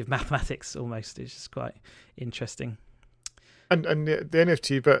purity of mathematics almost. It's just quite interesting. And the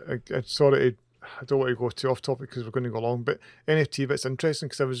NFT bit, I don't want to go too off topic because we're going to go long, but NFT bit's interesting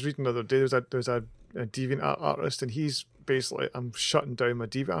because I was reading the other day, there's a DeviantArt artist, and he's basically, I'm shutting down my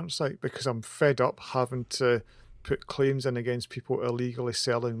DeviantArt site because I'm fed up having to put claims in against people illegally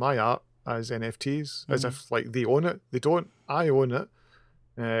selling my art as NFTs, as if like they own it. They don't. I own it.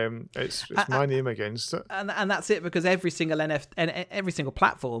 It's my name against it, and that's it, because every single every single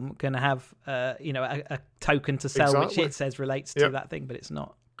platform can have a token to sell, exactly, which it says relates to that thing, but it's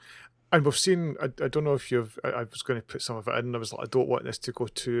not. And we've seen, I don't know if I was going to put some of it in. I was like, I don't want this to go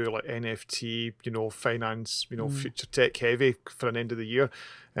too like NFT, finance, future tech heavy for an end of the year.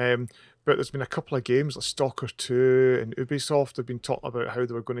 But there's been a couple of games like Stalker 2 and Ubisoft have been talking about how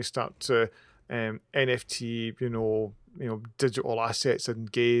they were going to start to NFT, digital assets in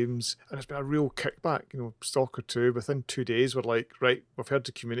games, and it's been a real kickback. Stalker 2, within 2 days, we're like, right, we've heard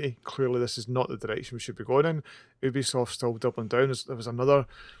the community. Clearly, this is not the direction we should be going in. Ubisoft still doubling down. There was another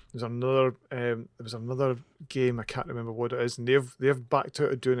game, I can't remember what it is, and they've backed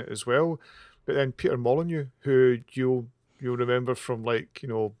out of doing it as well. But then Peter Molyneux, who you'll remember from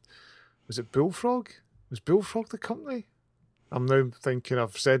was it Bullfrog? Was Bullfrog the company? I'm now thinking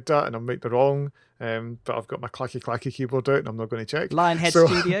I've said that and I might be wrong, but I've got my clacky keyboard out and I'm not going to check. Lionhead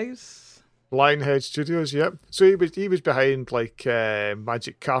Studios? Lionhead Studios, yep. So he was behind like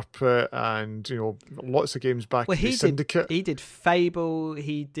Magic Carpet and lots of games back in Syndicate. He did Fable.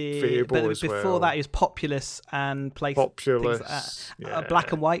 He did Fable, but before that, he was Populous and played Populous.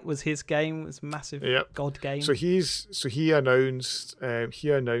 Black and White was his game. It was a massive god game. So he announced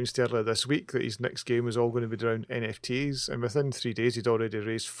earlier this week that his next game was all going to be around NFTs, and within 3 days he'd already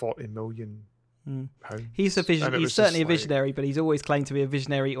raised $40 million. pounds. He's a vision. He's certainly a visionary, but he's always claimed to be a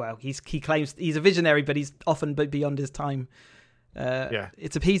visionary. Well, he claims he's a visionary, but he's often beyond his time.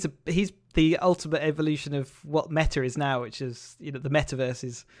 He's the ultimate evolution of what Meta is now, which is, you know, the metaverse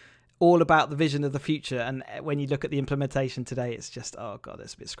is all about the vision of the future. And when you look at the implementation today, it's just, oh god,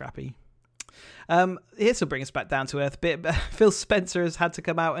 it's a bit scrappy. This will bring us back down to earth a bit. Phil Spencer has had to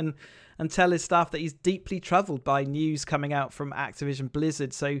come out and tell his staff that he's deeply troubled by news coming out from Activision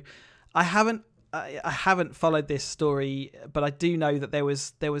Blizzard. So I haven't followed this story, but I do know that there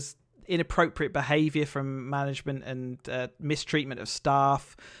was inappropriate behavior from management and mistreatment of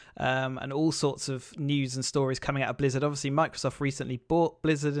staff, and all sorts of news and stories coming out of Blizzard. Obviously, Microsoft recently bought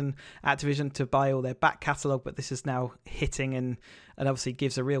Blizzard and Activision to buy all their back catalogue, but this is now hitting and obviously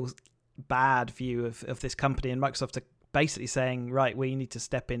gives a real bad view of this company, and Microsoft are basically saying, right, we need to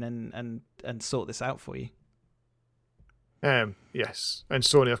step in and sort this out for you. Yes, and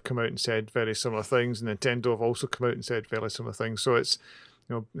Sony have come out and said very similar things, and Nintendo have also come out and said very similar things. So it's,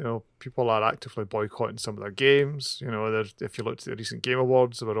 you know, people are actively boycotting some of their games. You know, if you looked at the recent Game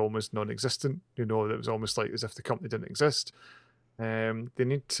Awards, they were almost non-existent. You know, it was almost like as if the company didn't exist. They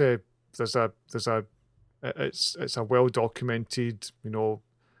need to. It's a well documented, you know,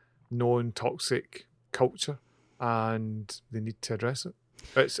 known toxic culture, and they need to address it.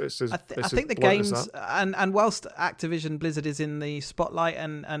 I think the games, and whilst Activision Blizzard is in the spotlight,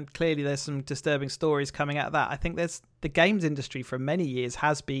 and clearly there's some disturbing stories coming out of that, I think the games industry for many years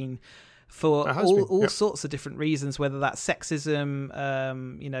has been, for all sorts of different reasons, whether that's sexism,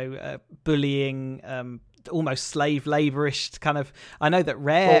 bullying, almost slave labourish kind of. I know that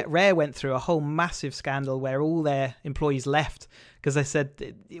Rare went through a whole massive scandal where all their employees left because they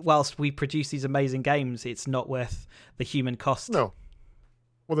said, whilst we produce these amazing games, it's not worth the human cost. No.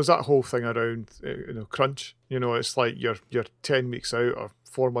 Well, there's that whole thing around, crunch. You know, it's like you're 10 weeks out, or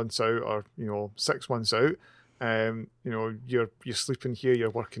 4 months out, or 6 months out. You're sleeping here, you're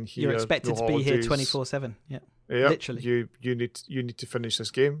working here. You're expected to be here 24/7. Yeah, literally. You need to finish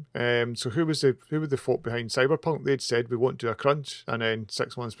this game. So who were the folk behind Cyberpunk? They'd said we won't do a crunch, and then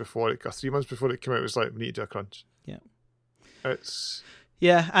 6 months before it, or 3 months before it came out, it was like, we need to do a crunch. Yeah, it's.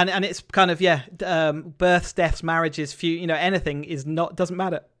 Yeah, and it's kind of births, deaths, marriages, anything doesn't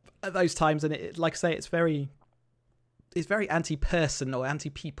matter at those times, and it, like I say, it's very anti-person or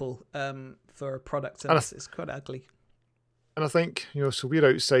anti-people for a product, and it's quite ugly. And I think so we're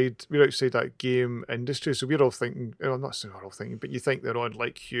outside that game industry, so we're all thinking. I'm not saying we're all thinking, but you think they're on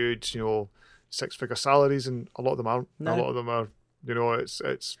like huge, 6-figure salaries, and a lot of them aren't. No. A lot of them are.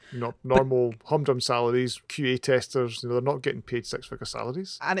 It's not normal humdrum salaries. QA testers, they're not getting paid 6-figure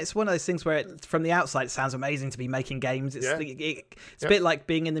salaries. And it's one of those things where, from the outside, it sounds amazing to be making games. It's a bit like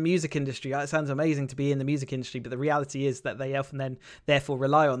being in the music industry. It sounds amazing to be in the music industry, but the reality is that they often then therefore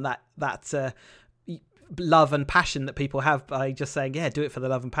rely on that love and passion that people have by just saying, yeah, do it for the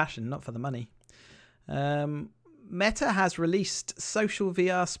love and passion, not for the money. Meta has released social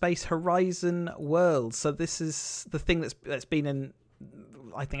VR space Horizon Worlds. So this is the thing that's been in,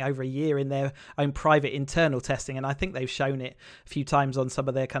 I think, over a year in their own private internal testing, and I think they've shown it a few times on some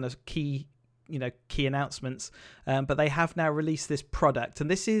of their kind of key announcements. But they have now released this product, and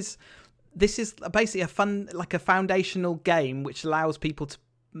this is basically a foundational game which allows people to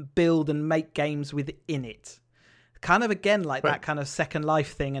build and make games within it. Kind of again like that kind of Second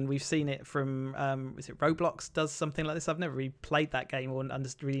Life thing, and we've seen it from is it Roblox does something like this. I've never really played that game or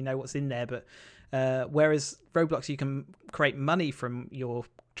really know what's in there, but whereas Roblox you can create money from your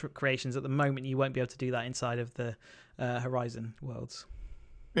creations, at the moment you won't be able to do that inside of the Horizon Worlds.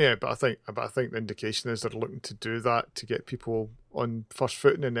 Yeah, but I think the indication is they're looking to do that to get people on first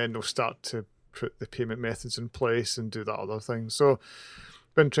footing, and then they'll start to put the payment methods in place and do that other thing. So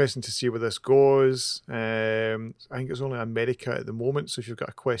it's interesting to see where this goes. I think it's only America at the moment, so if you've got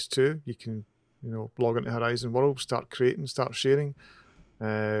a Quest 2, you can log into Horizon World, start creating, start sharing.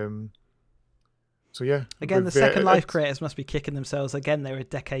 So yeah. Again, the Second Life creators must be kicking themselves. Again, they were a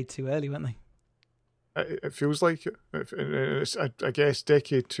decade too early, weren't they? It feels like it. It's, I guess,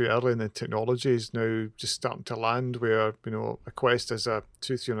 decade too early, and the technology is now just starting to land where a Quest is a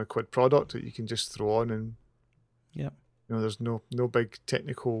 £200-300 product that you can just throw on, and there's no big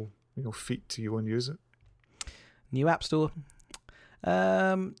technical feat to you and use it. New App Store.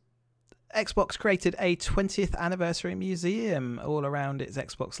 Xbox created a 20th anniversary museum all around its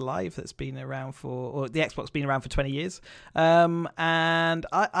Xbox Live that's been around the Xbox been around for 20 years. And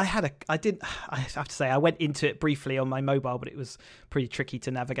I have to say, I went into it briefly on my mobile, but it was pretty tricky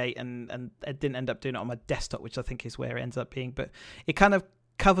to navigate, and I didn't end up doing it on my desktop, which I think is where it ends up being. But it kind of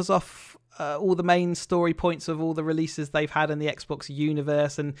covers off all the main story points of all the releases they've had in the Xbox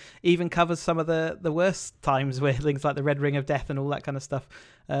universe, and even covers some of the worst times where things like the Red Ring of Death and all that kind of stuff.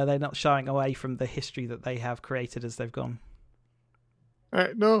 They're not shying away from the history that they have created as they've gone.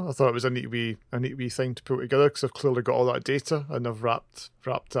 No, I thought it was a neat wee thing to put together, because I've clearly got all that data and I've wrapped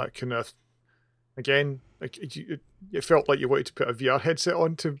that kind of, again, like it felt like you wanted to put a VR headset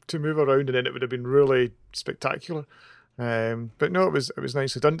on to move around, and then it would have been really spectacular. But no, it was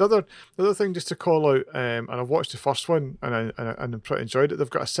nicely done. The other thing just to call out, and I've watched the first one and I pretty enjoyed it. They've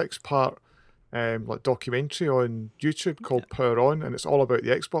got a 6-part like documentary on YouTube called Power On, and it's all about the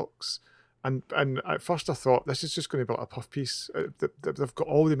Xbox. And at first I thought this is just going to be like a puff piece. They've got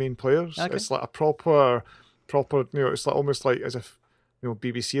all the main players. Okay. It's like a proper. It's like almost like as if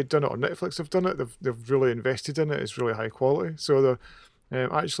BBC had done it or Netflix have done it. They've really invested in it. It's really high quality. So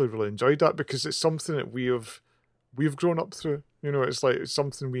I actually really enjoyed that, because it's something that we've grown up through. It's like it's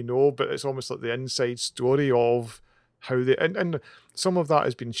something we know, but it's almost like the inside story of how they and some of that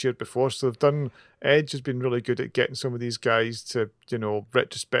has been shared before. So they've done. Edge has been really good at getting some of these guys to,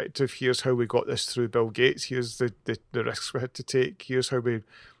 retrospective. Here's how we got this through Bill Gates. Here's the risks we had to take. Here's how we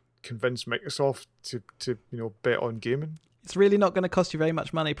convinced Microsoft to bet on gaming. It's really not going to cost you very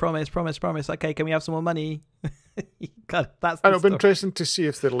much money. Promise. Okay, can we have some more money? That's. And it'll be interesting to see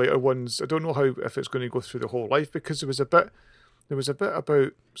if the later ones. I don't know if it's going to go through the whole life, because there was a bit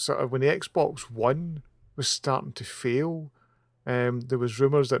about sort of when the Xbox One was starting to fail. There was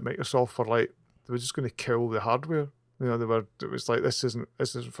rumours that Microsoft were like, they were just going to kill the hardware. It was like, this isn't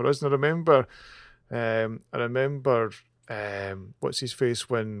for us. And I remember what's his face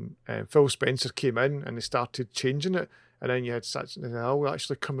when Phil Spencer came in and they started changing it, and then you had Satya Nadella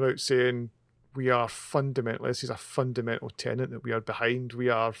actually coming out saying, this is a fundamental tenet that we are behind. We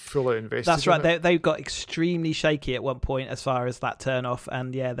are fully invested. That's right. They got extremely shaky at one point as far as that turn off,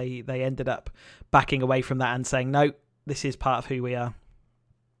 and yeah, they ended up backing away from that and saying, no, this is part of who we are.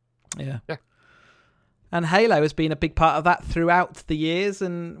 Yeah. And Halo has been a big part of that throughout the years,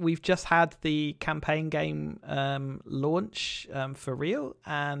 and we've just had the campaign game launch for real,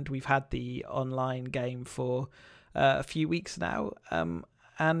 and we've had the online game for a few weeks now,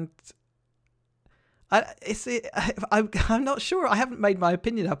 and I'm not sure. I haven't made my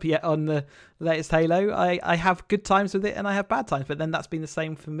opinion up yet on the latest Halo. I have good times with it and I have bad times, but then that's been the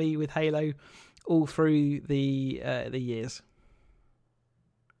same for me with Halo all through the years.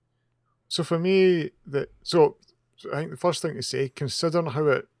 So for me, I think the first thing to say, considering how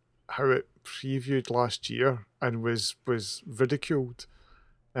it previewed last year and was ridiculed,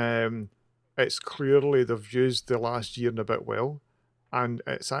 it's clearly they've used the last year and a bit well, and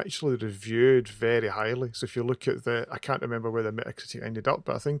it's actually reviewed very highly. So if you look at I can't remember where the Metacritic ended up,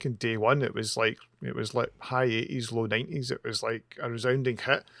 but I think in day one it was like high 80s, low 90s. It was like a resounding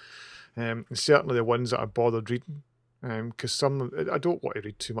hit, and certainly the ones that I bothered reading. Because I don't want to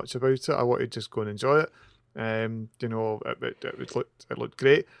read too much about it. I want to just go and enjoy it. It looked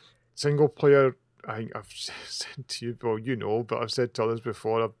great. Single player, I think I've said to you, well, but I've said to others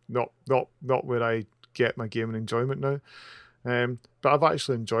before, I'm not where I get my gaming enjoyment now. But I've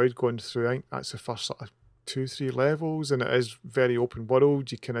actually enjoyed going through. I think that's the first sort of 2-3 levels, and it is very open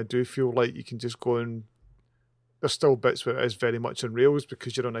world. You kind of do feel like you can just go and. There's still bits where it is very much on rails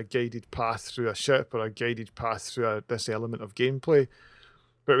because you're on a guided path through a ship or a guided path through this element of gameplay.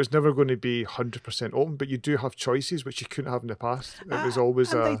 But it was never going to be 100% open. But you do have choices, which you couldn't have in the past. It was always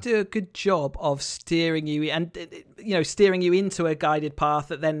they do a good job of steering you steering you into a guided path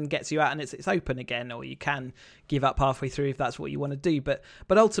that then gets you out and it's open again, or you can give up halfway through if that's what you want to do. But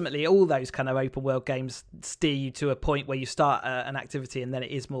ultimately, all those kind of open world games steer you to a point where you start an activity and then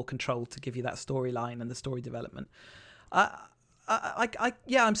it is more controlled to give you that storyline and the story development.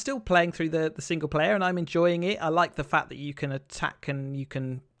 I'm still playing through the single player and I'm enjoying it. I like the fact that you can attack and you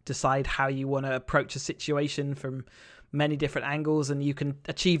can decide how you want to approach a situation from many different angles, and you can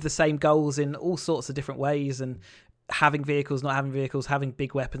achieve the same goals in all sorts of different ways, and having vehicles, not having vehicles, having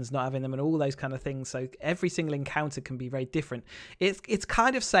big weapons, not having them, and all those kind of things. So every single encounter can be very different. It's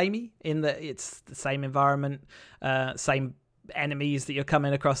kind of samey in that it's the same environment, same enemies that you're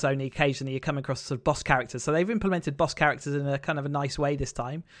coming across, only occasionally you're coming across sort of boss characters. So they've implemented boss characters in a kind of a nice way this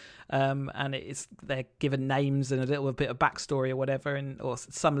time, and they're given names and a little bit of backstory or whatever, or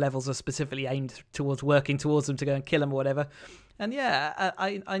some levels are specifically aimed towards working towards them to go and kill them or whatever. And yeah,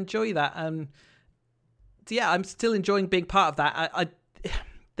 I enjoy that. Yeah, I'm still enjoying being part of that.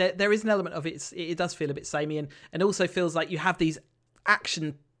 There is an element of it. It does feel a bit samey, and also feels like you have these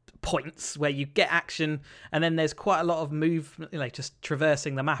action points where you get action, and then there's quite a lot of just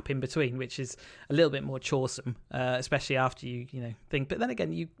traversing the map in between, which is a little bit more choresome, especially after you think. But then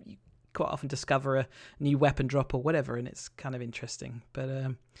again, you quite often discover a new weapon drop or whatever, and it's kind of interesting. But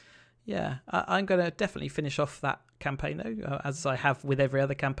I'm going to definitely finish off that campaign though, as I have with every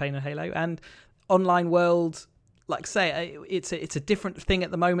other campaign in Halo. And Online World, like I say, it's a different thing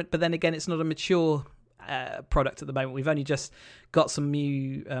at the moment, but then again, it's not a mature product at the moment. We've only just got some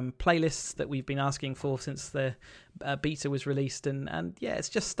new playlists that we've been asking for since the beta was released, and it's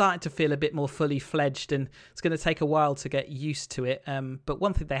just starting to feel a bit more fully fledged, and it's going to take a while to get used to it. But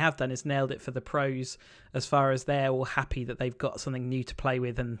one thing they have done is nailed it for the pros, as far as they're all happy that they've got something new to play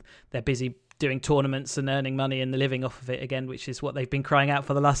with, and they're busy doing tournaments and earning money and living off of it again, which is what they've been crying out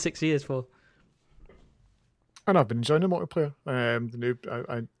for the last 6 years for. And I've been enjoying the multiplayer. The new,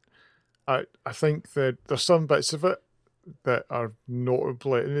 I think that there's some bits of it that are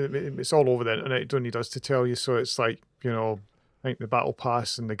notably. It's all over the internet. You don't need us to tell you. So it's like, I think the battle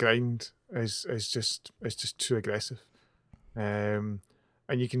pass and the grind is just too aggressive.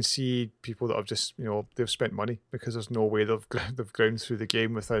 And you can see people that have just, they've spent money because there's no way they've ground through the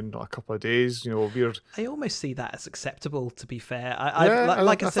game within a couple of days. I almost see that as acceptable, to be fair.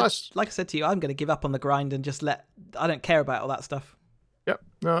 Like I said to you, I'm going to give up on the grind and just I don't care about all that stuff. Yep,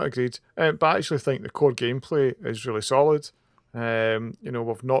 no, agreed. But I actually think the core gameplay is really solid.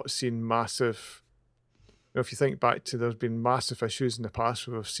 We've not seen massive. If you think back to, there's been massive issues in the past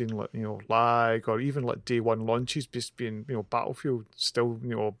where we've seen lag, or even day one launches just being, Battlefield still,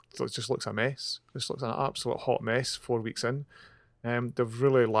 it just looks a mess. This looks an absolute hot mess 4 weeks in. They've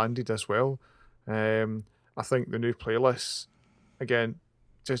really landed as well. I think the new playlists, again,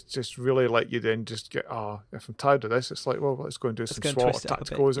 just really let you then just get, if I'm tired of this, it's like, well, let's go and do some SWAT or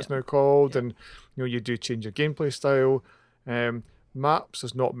tactical, as it's now called, and you do change your gameplay style. Maps,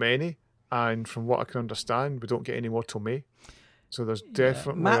 there's not many. And from what I can understand, we don't get any more till May. So there's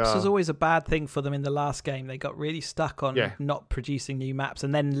definitely... Maps was always a bad thing for them in the last game. They got really stuck on not producing new maps,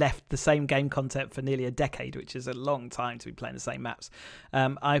 and then left the same game content for nearly a decade, which is a long time to be playing the same maps.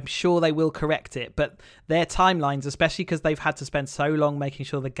 I'm sure they will correct it, but their timelines, especially because they've had to spend so long making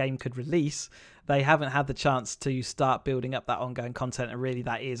sure the game could release, they haven't had the chance to start building up that ongoing content, and really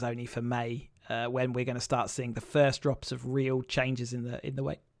that is only for May, when we're going to start seeing the first drops of real changes in the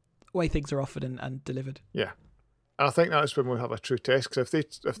way things are offered and delivered. Yeah, and I think that's when we'll have a true test, because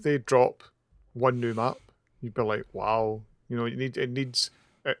if they drop one new map, you'd be like, wow, it needs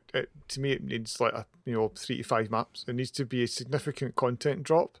to me, it needs like 3 to 5 maps. It needs to be a significant content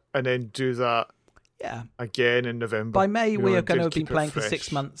drop, and then do that again in November. By May, we are going to have been playing for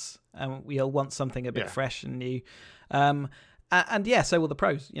 6 months, and we'll want something a bit fresh and new. So will the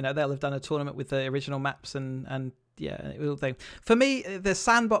pros. They'll have done a tournament with the original maps and for me, the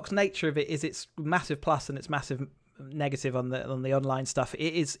sandbox nature of it is its massive plus and its massive negative on the online stuff.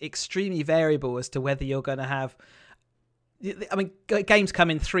 It is extremely variable as to whether you're going to have. I mean, games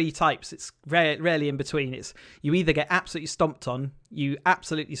come in 3 types. It's rarely in between. It's you either get absolutely stomped on, you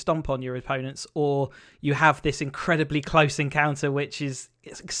absolutely stomp on your opponents, or you have this incredibly close encounter, which is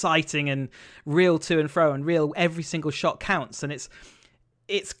exciting and real to and fro, and real every single shot counts. And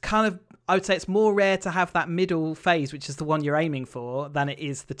it's kind of, I would say it's more rare to have that middle phase, which is the one you're aiming for, than it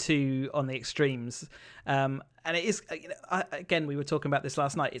is the two on the extremes. And it is, again, we were talking about this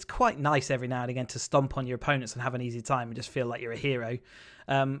last night. It's quite nice every now and again to stomp on your opponents and have an easy time and just feel like you're a hero.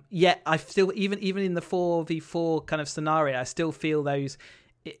 Yet I still, even in the 4v4 kind of scenario, I still feel those.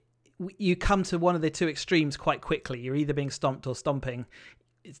 You come to one of the two extremes quite quickly. You're either being stomped or stomping.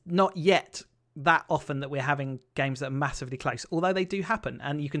 It's not yet that often that we're having games that are massively close, although they do happen,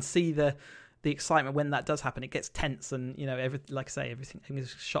 and you can see the excitement when that does happen. It gets tense, and like I say, everything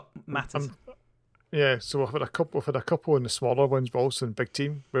shot matters. So we've had a couple in the smaller ones, but also in big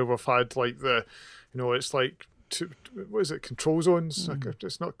team, where we've had like it's like what is it, control zones?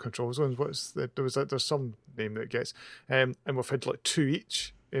 It's not control zones. There's some name that it gets, and we've had like 2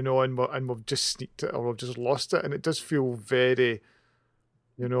 each, and we've just sneaked it or we've just lost it, and it does feel very.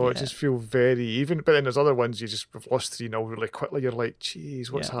 It just feels very even. But then there's other ones we've lost 3-0 really quickly. You're like,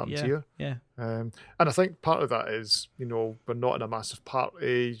 geez, what's happened here? Yeah. And I think part of that is, we're not in a massive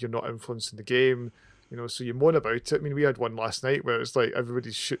party. You're not influencing the game. So you moan about it. I mean, we had one last night where it's like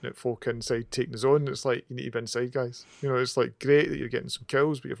everybody's shooting at folk inside, taking the zone. It's like, you need to be inside, guys. It's like great that you're getting some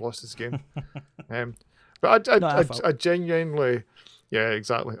kills, but you've lost this game. But I genuinely,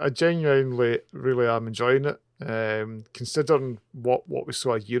 exactly. I genuinely really am enjoying it. Considering what we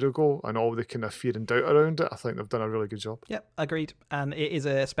saw a year ago and all the kind of fear and doubt around it, I think they've done a really good job. Yep, agreed. And it is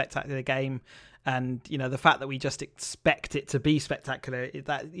a spectacular game. And the fact that we just expect it to be spectacular,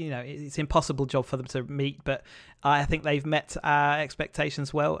 it's an impossible job for them to meet. But I think they've met our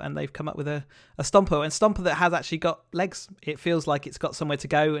expectations well, and they've come up with a Stomper that has actually got legs. It feels like it's got somewhere to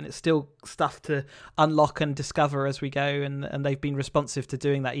go, and it's still stuff to unlock and discover as we go. And they've been responsive to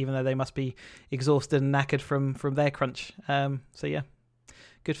doing that, even though they must be exhausted and knackered from their crunch. So yeah,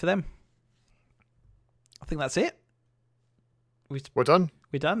 good for them. I think that's it. We're done.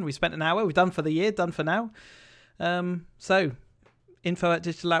 We're done. We spent an hour. We're done for the year. Done for now. So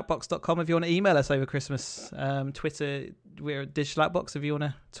info@digitaloutbox.com if you want to email us over Christmas. Twitter, we're at Digital Outbox if you want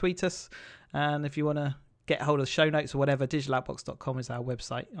to tweet us. And if you want to get hold of the show notes or whatever, digitaloutbox.com is our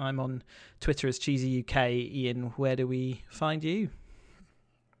website. I'm on Twitter as CheesyUK. Ian, where do we find you?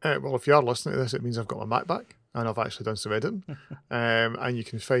 Well, if you are listening to this, it means I've got my Mac back and I've actually done some editing. And you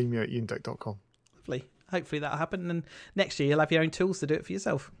can find me at iandick.com. Lovely. Hopefully that'll happen, and next year you'll have your own tools to do it for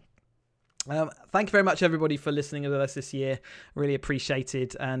yourself. Thank you very much, everybody, for listening with us this year. Really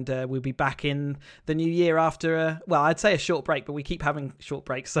appreciated, and we'll be back in the new year after, I'd say a short break, but we keep having short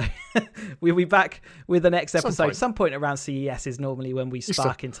breaks, so we'll be back with the next episode. Some point around CES is normally when we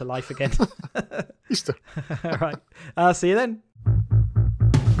spark into life again. Easter. All right. I'll see you then.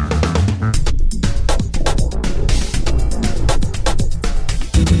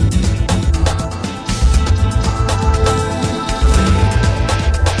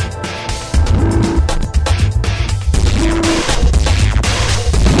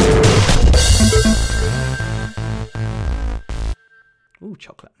 Ooh,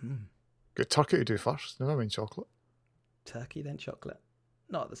 chocolate. Good turkey to do first. Never mind chocolate. Turkey, then chocolate.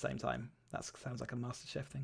 Not at the same time. That sounds like a MasterChef thing.